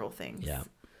in several things. Yeah.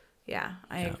 Yeah,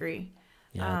 I agree.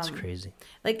 Yeah, it's crazy.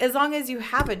 Like as long as you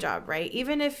have a job, right?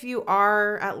 Even if you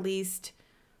are at least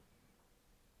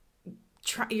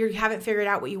you haven't figured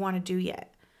out what you want to do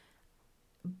yet,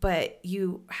 but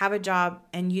you have a job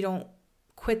and you don't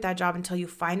quit that job until you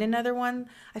find another one,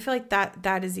 I feel like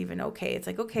that is even okay. It's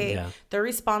like, okay, they're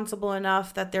responsible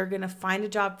enough that they're going to find a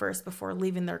job first before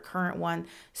leaving their current one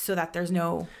so that there's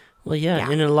no... Well, yeah,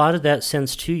 in a lot of that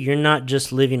sense, too, you're not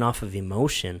just living off of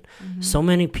emotion. Mm-hmm. So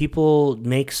many people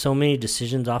make so many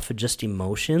decisions off of just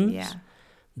emotions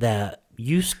that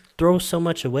you throw so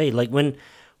much away. Like when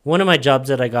one of my jobs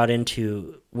that I got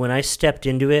into, when I stepped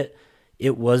into it,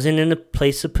 it wasn't in a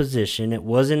place of position. It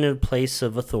wasn't in a place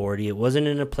of authority. It wasn't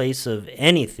in a place of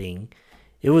anything.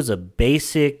 It was a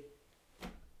basic,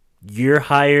 you're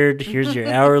hired, here's your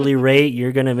hourly rate,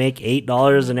 you're going to make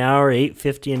 $8 an hour,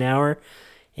 $8.50 an hour.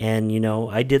 And, you know,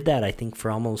 I did that, I think, for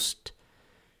almost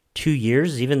 2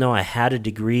 years, even though I had a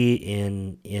degree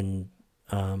in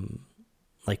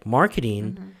like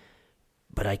marketing,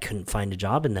 but I couldn't find a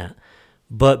job in that.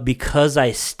 But because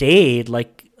I stayed,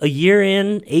 like a year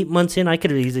in, 8 months in, I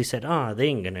could have easily said,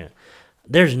 they're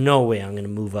there's no way I'm going to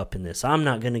move up in this. I'm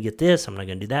not going to get this. I'm not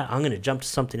going to do that. I'm going to jump to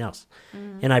something else.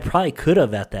 And I probably could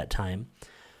have at that time.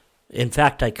 In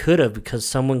fact, I could have, because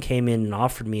someone came in and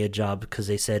offered me a job because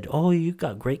they said, oh, you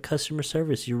got great customer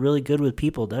service. You're really good with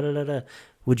people. Da, da, da, da.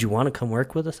 Would you want to come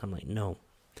work with us? I'm like, no.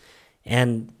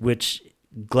 And which,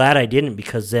 glad I didn't,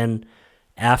 because then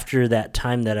after that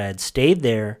time that I had stayed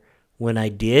there, when I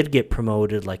did get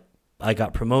promoted, like I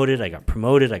got promoted, and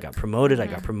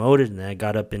then I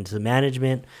got up into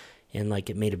management, and like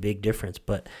it made a big difference.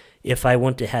 But if I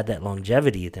wouldn't have had that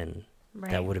longevity, then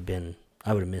that would have been,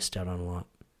 I would have missed out on a lot.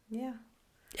 Yeah.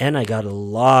 And I got a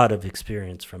lot of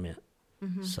experience from it.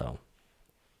 So.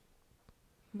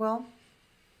 Well,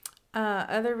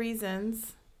 other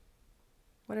reasons.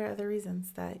 What are other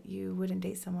reasons that you wouldn't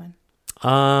date someone?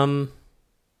 From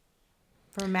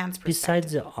a man's perspective.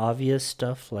 Besides the obvious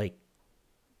stuff, like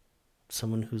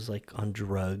someone who's like on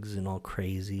drugs and all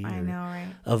crazy. I know,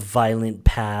 right? A violent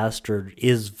past, or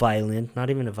is violent. Not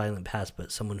even a violent past,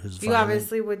 but someone who's violent. You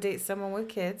obviously would date someone with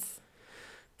kids.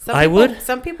 I would.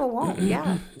 Some people won't.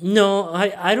 Yeah. No,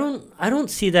 I don't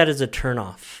see that as a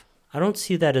turnoff. I don't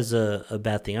see that as a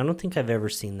bad thing. I don't think I've ever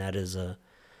seen that as a,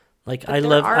 like, I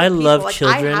love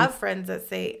children. I have friends that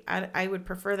say I would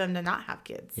prefer them to not have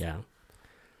kids. Yeah.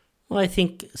 Well, I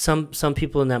think some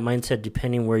people in that mindset,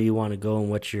 depending where you want to go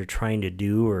and what you're trying to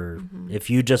do, or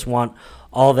if you just want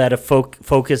all that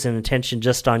focus and attention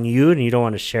just on you and you don't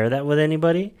want to share that with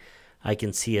anybody, I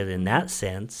can see it in that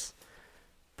sense.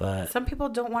 But some people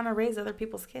don't want to raise other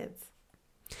people's kids.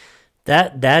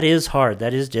 That is hard.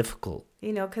 That is difficult.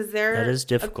 You know, because that is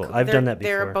difficult. I've done that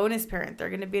before. They're a bonus parent. They're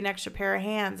going to be an extra pair of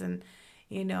hands, and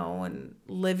and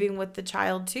living with the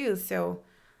child too. So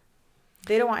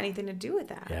they don't want anything to do with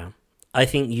that. Yeah, I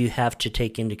think you have to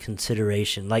take into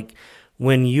consideration, like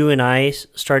when you and I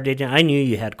started dating. I knew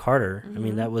you had Carter. I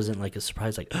mean, that wasn't like a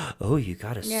surprise. Like, oh, you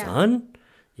got a son.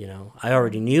 I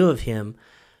already knew of him.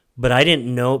 But I didn't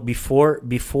know before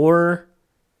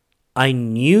I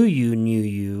knew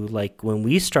you, like when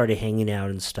we started hanging out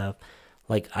and stuff,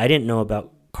 like I didn't know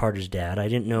about Carter's dad. I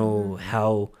didn't know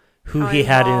who he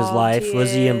had in his life.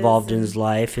 Was he involved in his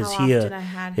life? Is he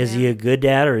a good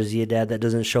dad, or is he a dad that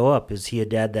doesn't show up? Is he a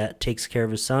dad that takes care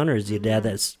of his son, or is he a dad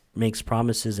that makes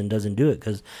promises and doesn't do it?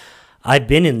 Because I've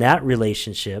been in that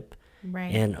relationship.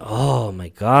 Right. And oh my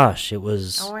gosh, it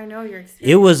was. Oh, I know your experience.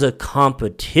 It was a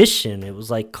competition. It was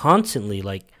like constantly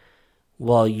like,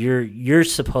 well, you're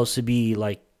supposed to be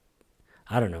like,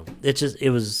 I don't know. It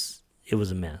was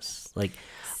a mess. Like,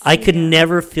 I could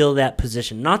never fill that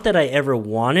position. Not that I ever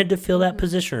wanted to fill that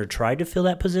position or tried to fill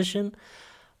that position.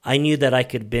 I knew that I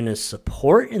could have been a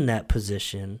support in that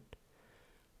position,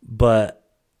 but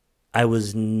I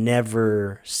was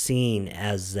never seen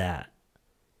as that.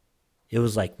 It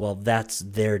was like, well, that's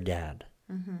their dad.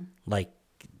 Like,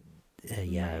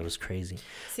 it was crazy.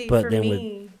 See, but for then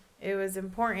me, it was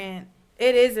important.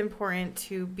 It is important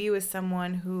to be with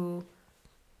someone who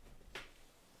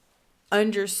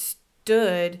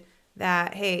understood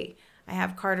that, hey, I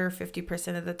have Carter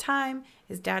 50% of the time.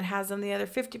 His dad has him the other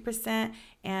 50%,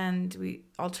 and we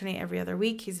alternate every other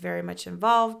week. He's very much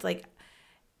involved. Like,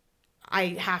 I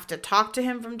have to talk to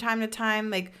him from time to time.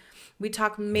 Like, we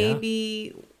talk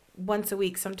maybe once a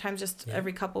week, sometimes just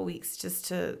every couple weeks, just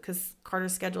because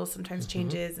Carter's schedule sometimes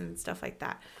changes and stuff like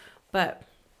that. But,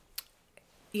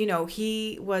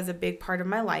 he was a big part of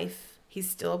my life. He's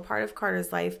still a part of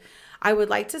Carter's life. I would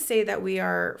like to say that we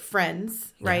are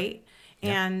friends, right?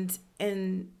 Yeah.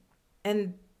 And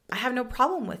I have no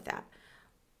problem with that.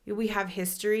 We have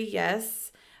history,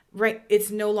 yes. Right.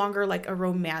 It's no longer like a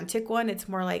romantic one. It's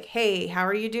more like, hey, how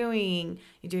are you doing?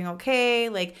 You doing okay?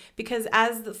 Like, because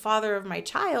as the father of my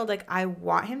child, like, I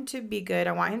want him to be good.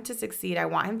 I want him to succeed. I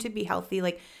want him to be healthy.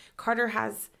 Like, Carter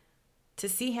has to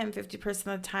see him 50%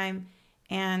 of the time.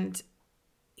 And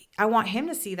I want him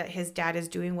to see that his dad is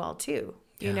doing well too.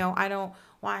 Yeah. I don't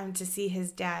want him to see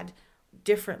his dad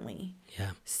differently.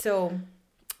 Yeah. So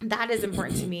that is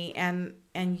important to me.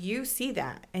 And you see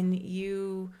that, and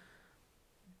you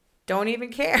don't even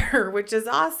care, which is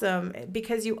awesome,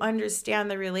 because you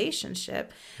understand the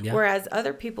relationship. Yeah. Whereas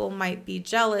other people might be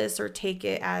jealous or take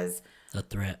it as a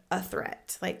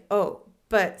threat. Like, oh,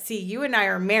 but see, you and I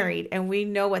are married, and we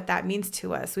know what that means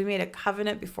to us. We made a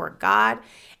covenant before God,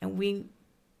 and we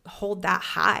hold that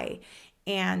high.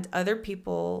 And other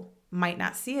people might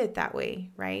not see it that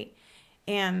way, right?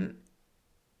 And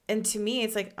to me,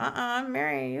 it's like, I'm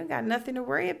married. You got nothing to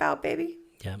worry about, baby.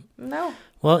 Yeah. No.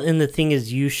 Well, and the thing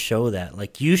is, you show that.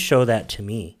 Like, you show that to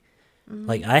me.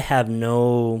 Like, I have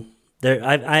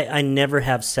I never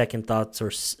have second thoughts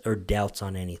or doubts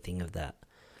on anything of that.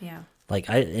 Yeah. Like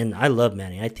I love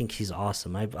Manny. I think he's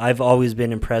awesome. I've always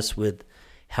been impressed with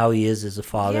how he is as a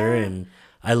father, and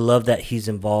I love that he's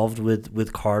involved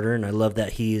with Carter, and I love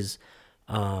that he's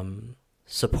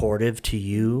supportive to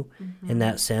you in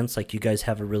that sense. Like, you guys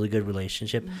have a really good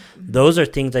relationship. Those are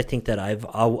things I think that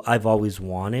I've always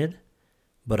wanted,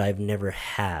 but I've never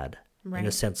had in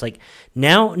a sense. Like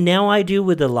now I do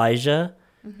with Elijah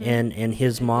and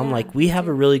his mom. Like, we have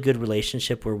a really good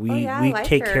relationship where we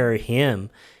take care of him,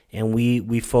 and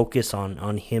we focus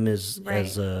on him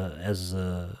as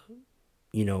a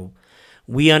you know,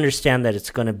 we understand that it's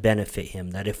going to benefit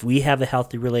him, that if we have a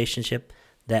healthy relationship,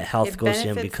 that health goes to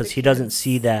him, because he doesn't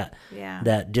see that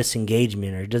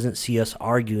disengagement, or doesn't see us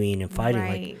arguing and fighting.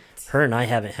 Like, her and I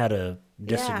haven't had a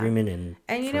disagreement in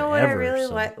and you forever, know what I really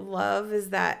love is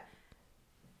that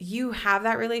you have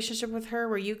that relationship with her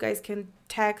where you guys can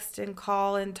text and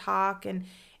call and talk, and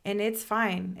it's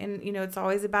fine. And you know, it's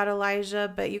always about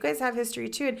Elijah, but you guys have history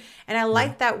too. And I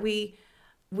like that we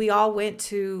all went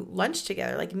to lunch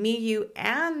together. Like, me, you,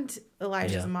 and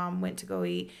Elijah's mom went to go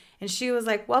eat. And she was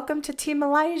like, welcome to Team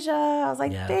Elijah. I was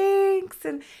like, thanks.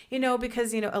 And, you know,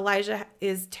 because, you know, Elijah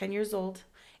is 10 years old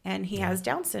and he has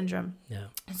Down syndrome. Yeah.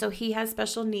 So he has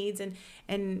special needs.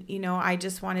 And, you know, I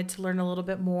just wanted to learn a little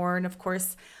bit more. And of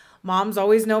course, moms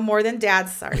always know more than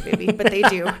dads. Sorry, baby, but they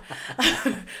do.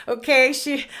 Okay.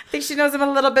 I think she knows him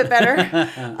a little bit better.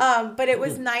 But it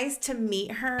was nice to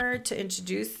meet her, to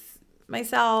introduce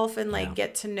myself, and like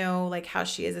get to know like how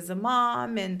she is as a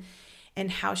mom, and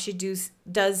how she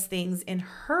does things in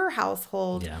her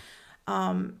household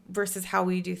versus how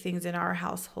we do things in our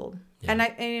household. And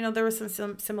you know, there were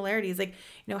some similarities, like,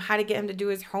 you know, how to get him to do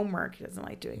his homework. He doesn't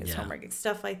like doing his homework and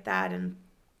stuff like that. And,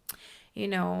 you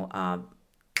know,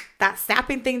 that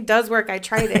snapping thing does work. I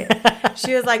tried it.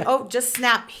 She was like, oh, just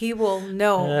snap. He will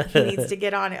know he needs to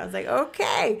get on it. I was like,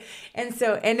 okay. And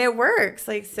it works.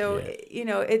 Like, so, you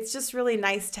know, it's just really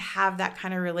nice to have that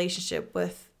kind of relationship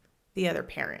with the other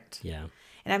parent. Yeah.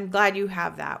 And I'm glad you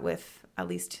have that with at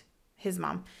least his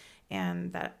mom,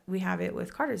 and that we have it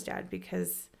with Carter's dad,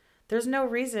 because there's no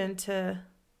reason to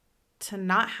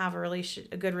not have a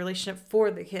good relationship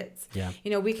for the kids. Yeah.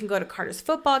 You know, we can go to Carter's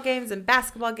football games and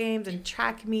basketball games and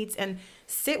track meets and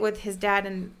sit with his dad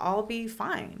and all be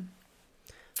fine.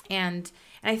 And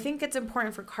I think it's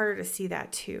important for Carter to see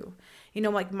that too. You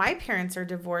know, like, my parents are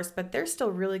divorced, but they're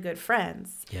still really good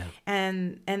friends. Yeah.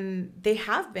 And they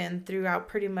have been throughout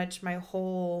pretty much my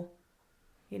whole,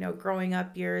 you know, growing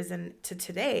up years and to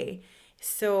today.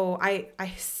 So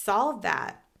I saw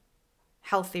that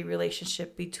healthy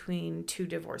relationship between two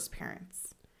divorced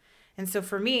parents. And so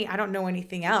for me, I don't know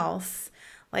anything else.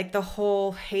 Like, the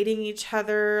whole hating each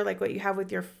other, like what you have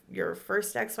with your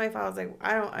first ex-wife, I was like,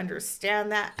 I don't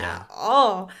understand that at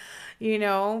all, you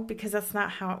know, because that's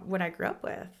not what I grew up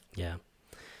with. Yeah.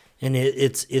 And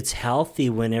it's healthy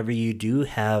whenever you do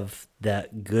have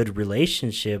that good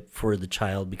relationship for the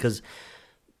child, because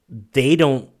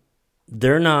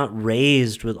they're not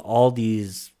raised with all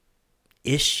these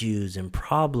issues and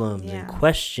problems and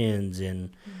questions,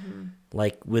 and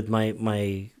like with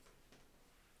my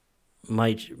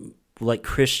like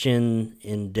Christian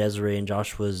and Desiree and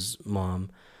Joshua's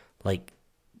mom, like,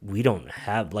 we don't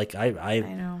have, like, I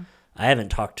know. I haven't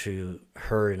talked to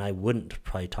her, and I wouldn't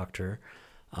probably talk to her.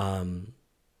 I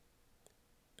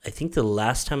think the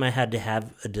last time I had to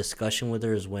have a discussion with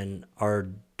her is when our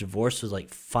divorce was like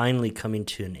finally coming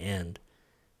to an end,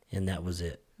 and that was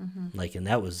it. Like, and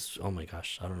that was, oh my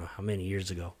gosh, I don't know how many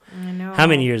years ago. I know. How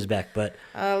many years back, but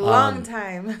a long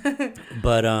time.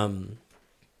 But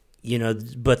you know,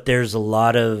 but there's a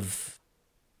lot of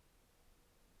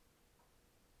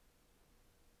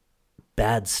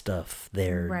bad stuff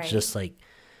there. Right. Just like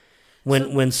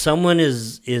when someone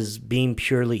is being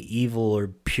purely evil or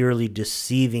purely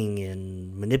deceiving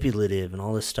and manipulative and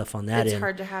all this stuff on that it's end,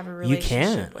 hard to have a relationship. You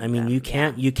can't. With I mean,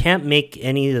 them. you can't make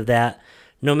any of that.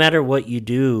 No matter what you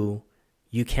do,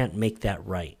 you can't make that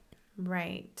right.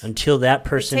 Right. Until that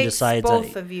person decides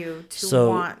both of you to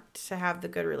want to have the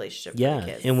good relationship with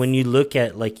the kids. And when you look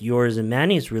at like yours and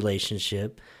Manny's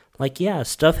relationship, like,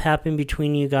 stuff happened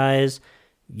between you guys.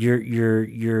 Your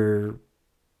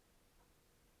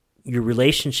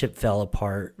relationship fell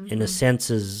apart in a sense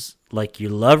as like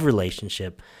your love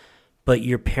relationship, but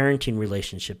your parenting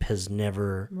relationship has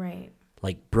never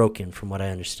like broken, from what I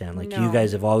understand. Like, you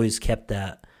guys have always kept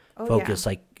that focus.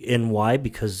 Like, and why?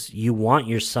 Because you want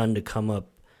your son to come up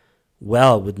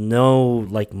well with no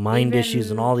like mind issues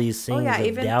and all these things of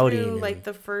even doubting. Through, like,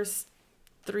 the first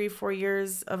 3-4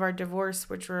 years of our divorce,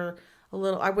 which were a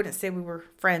little, I wouldn't say we were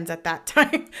friends at that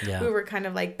time. We were kind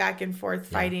of like back and forth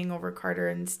fighting over Carter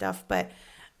and stuff. But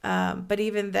But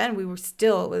even then it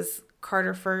was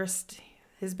Carter first,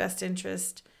 his best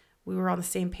interest. We were on the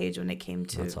same page when it came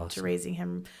to, That's awesome. to raising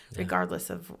him,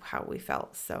 regardless of how we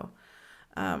felt. So,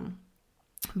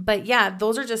 but yeah,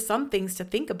 those are just some things to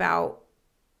think about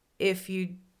if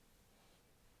you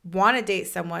want to date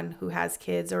someone who has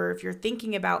kids, or if you're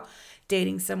thinking about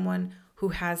dating someone who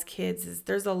has kids.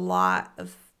 There's a lot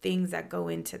of things that go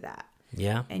into that.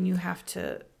 Yeah. And you have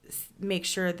to make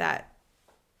sure that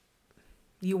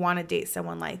you want to date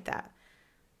someone like that.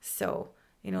 So,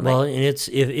 and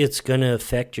it's going to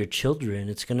affect your children.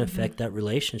 It's going to affect that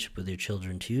relationship with your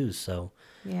children too. So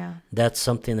yeah, that's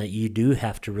something that you do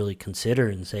have to really consider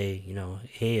and say,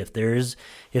 hey, if there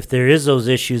is those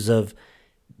issues of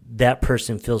that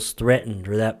person feels threatened,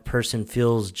 or that person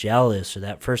feels jealous, or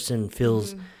that person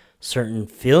feels certain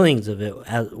feelings of it,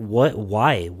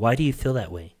 why do you feel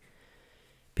that way?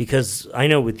 Because I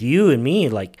know with you and me,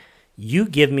 like, you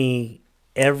give me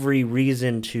every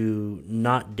reason to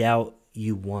not doubt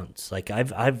you once. Like,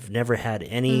 I've never had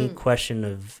any question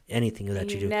of anything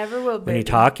that you do. Never will, when you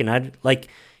talk. And I like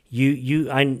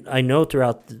I know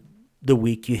throughout the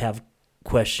week you have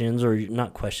questions, or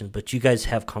not questions, but you guys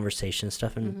have conversation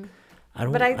stuff, and I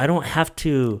don't have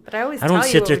to. But I don't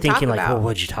sit there thinking like, well,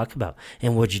 what'd you talk about,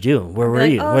 and what'd you do, where were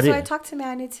you? Oh, so I talked to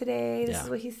Manny today. This is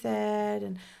what he said,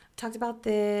 and talked about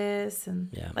this, and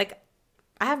like,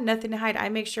 I have nothing to hide. I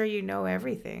make sure you know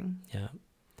everything. Yeah.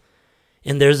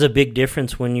 And there's a big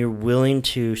difference when you're willing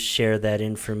to share that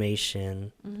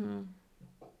information.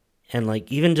 And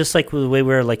like, even just like with the way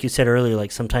we're, like you said earlier,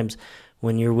 like sometimes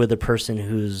when you're with a person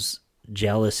who's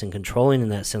jealous and controlling in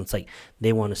that sense, like,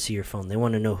 they want to see your phone. They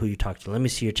want to know who you talk to. Let me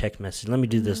see your text message. Let me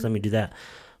do this. Let me do that.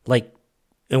 Like,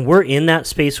 and we're in that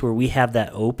space where we have that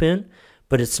open,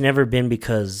 but it's never been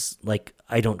because, like,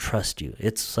 I don't trust you.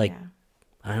 It's like,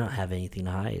 I don't have anything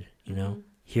to hide,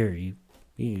 Here,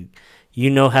 you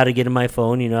know how to get in my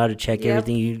phone. You know how to check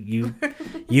everything.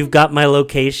 You've got my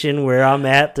location where I'm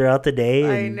at throughout the day.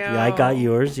 And I know. I got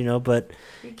yours, but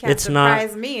you can't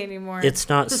surprise me anymore. It's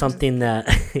not something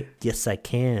that, yes, I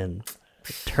can.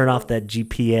 Turn off that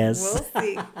GPS. We'll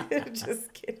see.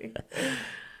 Just kidding.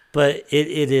 But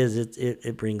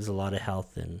it brings a lot of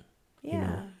health, and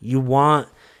you want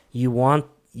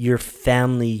your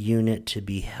family unit to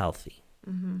be healthy.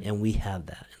 And we have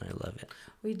that, and I love it.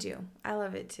 We do. I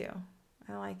love it too.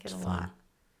 I like it a lot.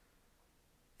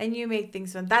 And you make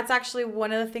things fun. That's actually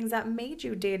one of the things that made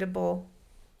you dateable,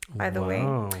 by the way.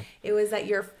 It was that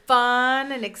you're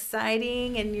fun and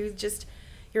exciting, and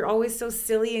you're always so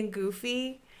silly and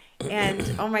goofy.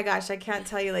 And oh my gosh, I can't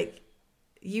tell you, like,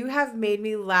 you have made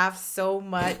me laugh so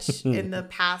much in the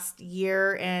past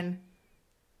year and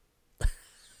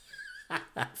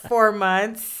 4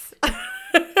 months.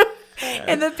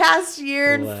 In the past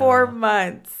year and 4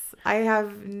 months, I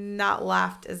have not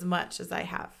laughed as much as I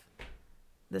have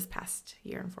this past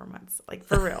year and 4 months. Like,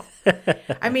 for real.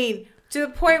 I mean, to the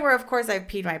point where, of course, I've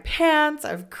peed my pants.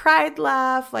 I've cried,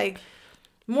 laughed, like,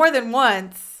 more than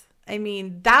once. I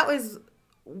mean, that was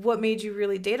what made you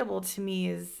really dateable to me,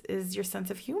 is your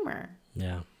sense of humor.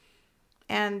 Yeah.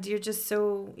 And you're just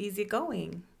so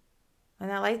easygoing.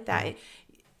 And I like that.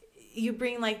 You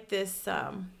bring, like, this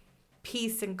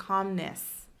peace and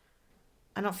calmness.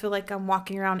 I don't feel like I'm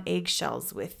walking around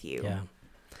eggshells with you. Yeah.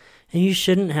 And you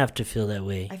shouldn't have to feel that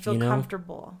way. I feel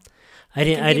comfortable. I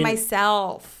can be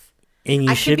myself. And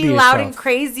you should be loud yourself. And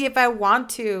crazy if I want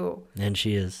to. And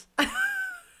she is.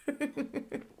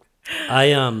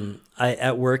 I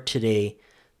at work today,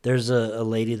 there's a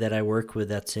lady that I work with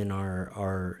that's in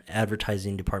our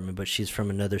advertising department, but she's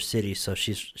from another city, so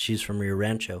she's from Rio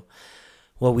Rancho.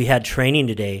 Well, we had training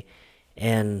today.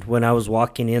 And when I was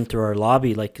walking in through our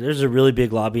lobby, like, there's a really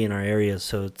big lobby in our area,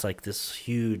 so it's like this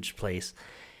huge place.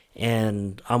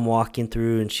 And I'm walking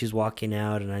through, and she's walking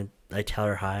out, and I tell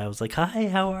her hi. I was like, hi,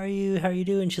 how are you? How are you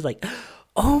doing? She's like,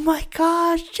 oh my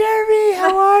gosh, Jeremy,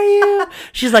 how are you?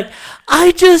 She's like,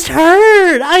 I just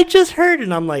heard.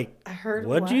 And I'm like, I heard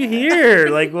what'd you hear?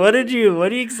 Like, what are you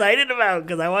excited about?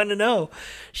 Because I want to know.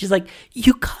 She's like,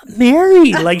 you got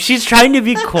married. Like, she's trying to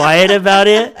be quiet about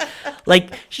it.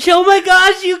 Like, oh my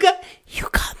gosh, you got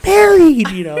married,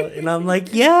 And I'm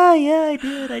like, yeah,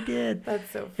 I did.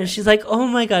 That's so funny. And she's like, oh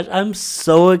my gosh, I'm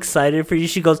so excited for you.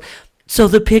 She goes, so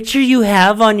the picture you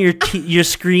have on your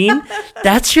screen,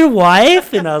 that's your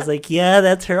wife? And I was like, yeah,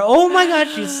 that's her. Oh my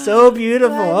gosh, she's so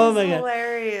beautiful. Oh my god,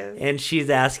 hilarious. And she's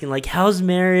asking, like, how's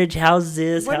marriage? How's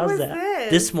this? When how's was that?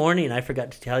 This morning, I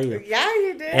forgot to tell you. Yeah,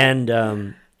 you did.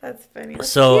 And that's funny.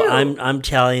 So cute. I'm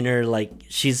telling her, like,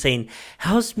 she's saying,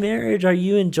 how's marriage? Are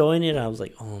you enjoying it? I was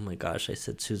like, oh my gosh. I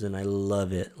said, Susan, I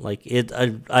love it. Like,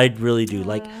 I really do.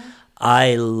 Like,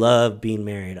 I love being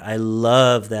married. I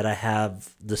love that I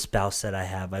have the spouse that I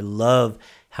have. I love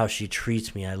how she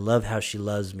treats me. I love how she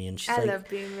loves me. And she's I love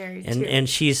being married and, too. And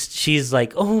she's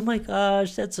like, oh my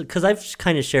gosh, that's because I've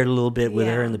kind of shared a little bit with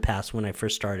her in the past when I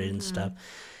first started and stuff.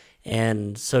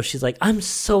 And so she's like, I'm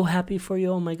so happy for you.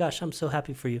 Oh my gosh, I'm so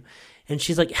happy for you. And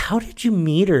she's like, how did you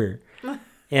meet her?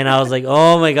 And I was like,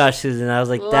 oh my gosh, Susan. I was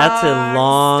like, that's a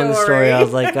long story. I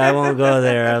was like, I won't go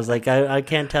there. I was like, I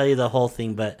can't tell you the whole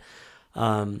thing, but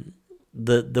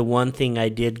the one thing I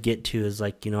did get to is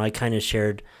like, I kind of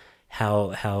shared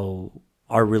how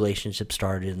our relationship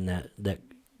started, and that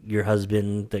your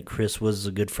husband, that Chris was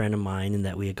a good friend of mine, and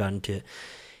that we had gotten to.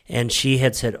 And she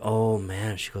had said, oh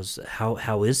man, she goes,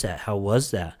 how is that? How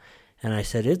was that? And I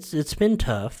said, it's been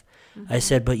tough. I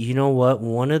said, but you know what?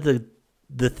 One of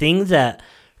the things that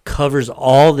covers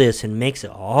all this and makes it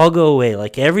all go away,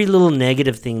 like every little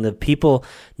negative thing,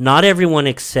 not everyone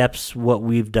accepts what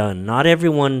we've done. Not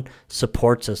everyone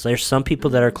supports us. There's some people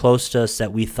that are close to us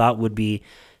that we thought would be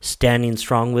standing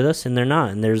strong with us, and they're not.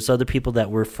 And there's other people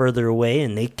that were further away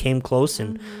and they came close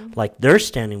and like they're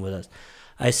standing with us.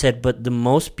 I said, but the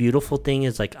most beautiful thing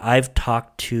is like I've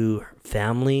talked to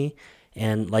family,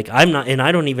 and like I'm not, and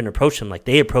I don't even approach them. Like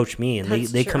they approach me, and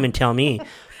they come and tell me.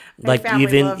 Like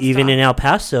even in El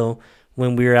Paso,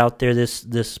 when we were out there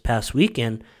this past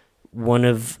weekend, one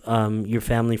of your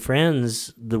family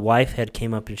friends, the wife had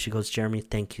came up and she goes, Jeremy,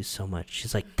 thank you so much.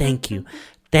 She's like, thank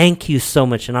you so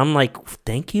much. And I'm like,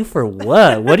 thank you for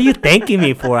what? What are you thanking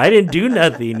me for? I didn't do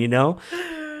nothing,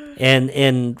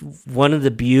 And one of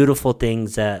the beautiful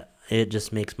things that it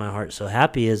just makes my heart so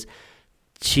happy is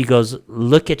she goes,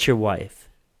 look at your wife.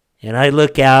 And I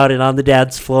look out, and on the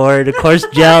dance floor, and of course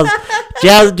Jell's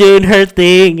doing her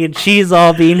thing, and she's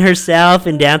all being herself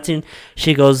and dancing.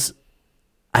 She goes,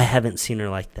 I haven't seen her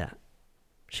like that.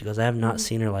 She goes, I have not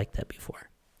seen her like that before.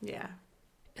 Yeah.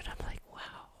 And I'm like,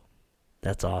 wow,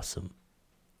 that's awesome.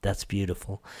 That's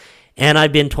beautiful. And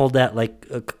I've been told that like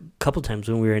a couple times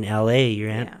when we were in LA.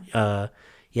 Your aunt,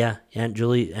 Aunt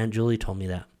Julie told me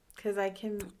that.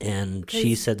 And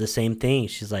she said the same thing.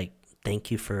 She's like, thank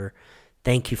you for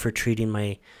treating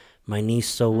my niece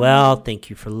so well. Thank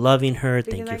you for loving her.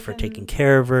 Thank you for taking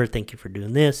care of her. Thank you for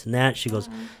doing this and that. She goes,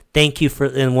 thank you for,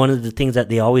 and one of the things that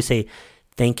they always say,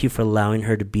 thank you for allowing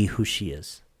her to be who she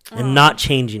is and not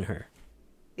changing her.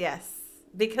 Yes.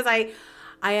 Because I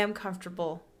am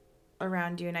comfortable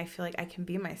around you, and I feel like I can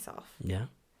be myself. Yeah.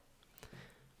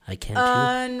 I can too.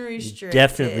 Unrestricted.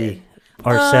 Definitely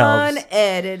ourselves.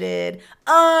 Unedited.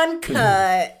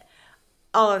 Uncut.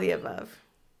 All of the above.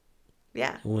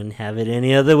 Yeah. Wouldn't have it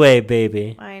any other way,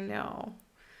 baby. I know.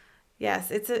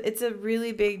 Yes, it's a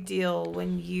really big deal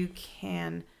when you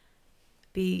can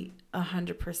be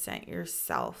 100%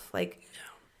 yourself. Like,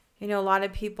 a lot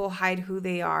of people hide who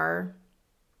they are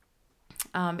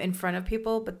in front of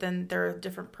people, but then they're a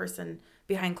different person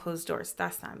behind closed doors.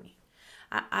 That's not me.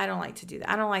 I don't like to do that.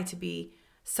 I don't like to be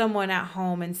someone at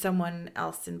home and someone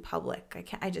else in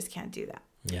public. I just can't do that.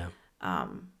 Yeah.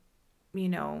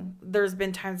 There's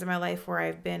been times in my life where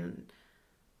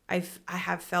I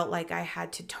have felt like I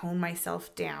had to tone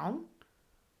myself down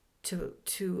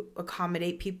to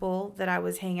accommodate people that I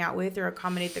was hanging out with or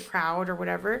accommodate the crowd or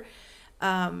whatever.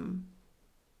 I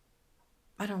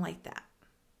don't like that.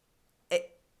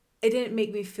 It didn't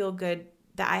make me feel good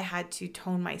that I had to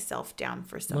tone myself down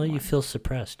for someone. Well, you feel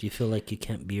suppressed. You feel like you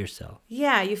can't be yourself.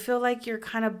 Yeah, you feel like you're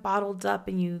kind of bottled up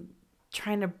and you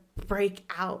trying to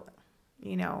break out,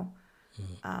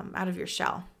 out of your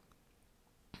shell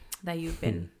that you've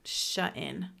been shut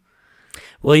in.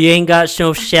 Well, you ain't got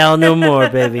no shell no more,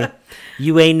 baby.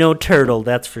 You ain't no turtle,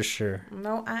 that's for sure.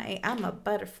 No, I ain't. I'm a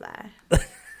butterfly.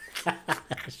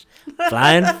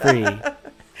 Flying free.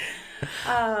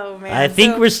 Oh, man. I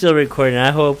think we're still recording,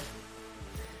 I hope.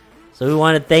 So we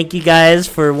want to thank you guys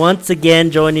for once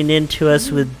again joining in to us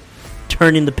with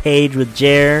Turning the Page with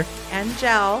Jer and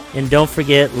Jell. And don't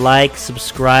forget, like,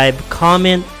 subscribe,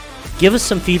 comment. Give us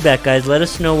some feedback, guys. Let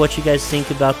us know what you guys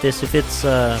think about this. If it's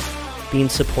being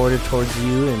supported towards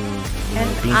you and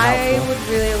being helpful. I would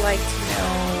really like to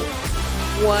know,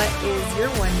 what is your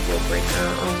one deal breaker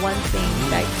or one thing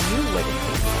that you wouldn't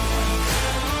take someone?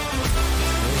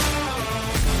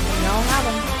 We all have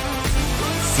them.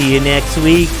 See you next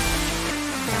week.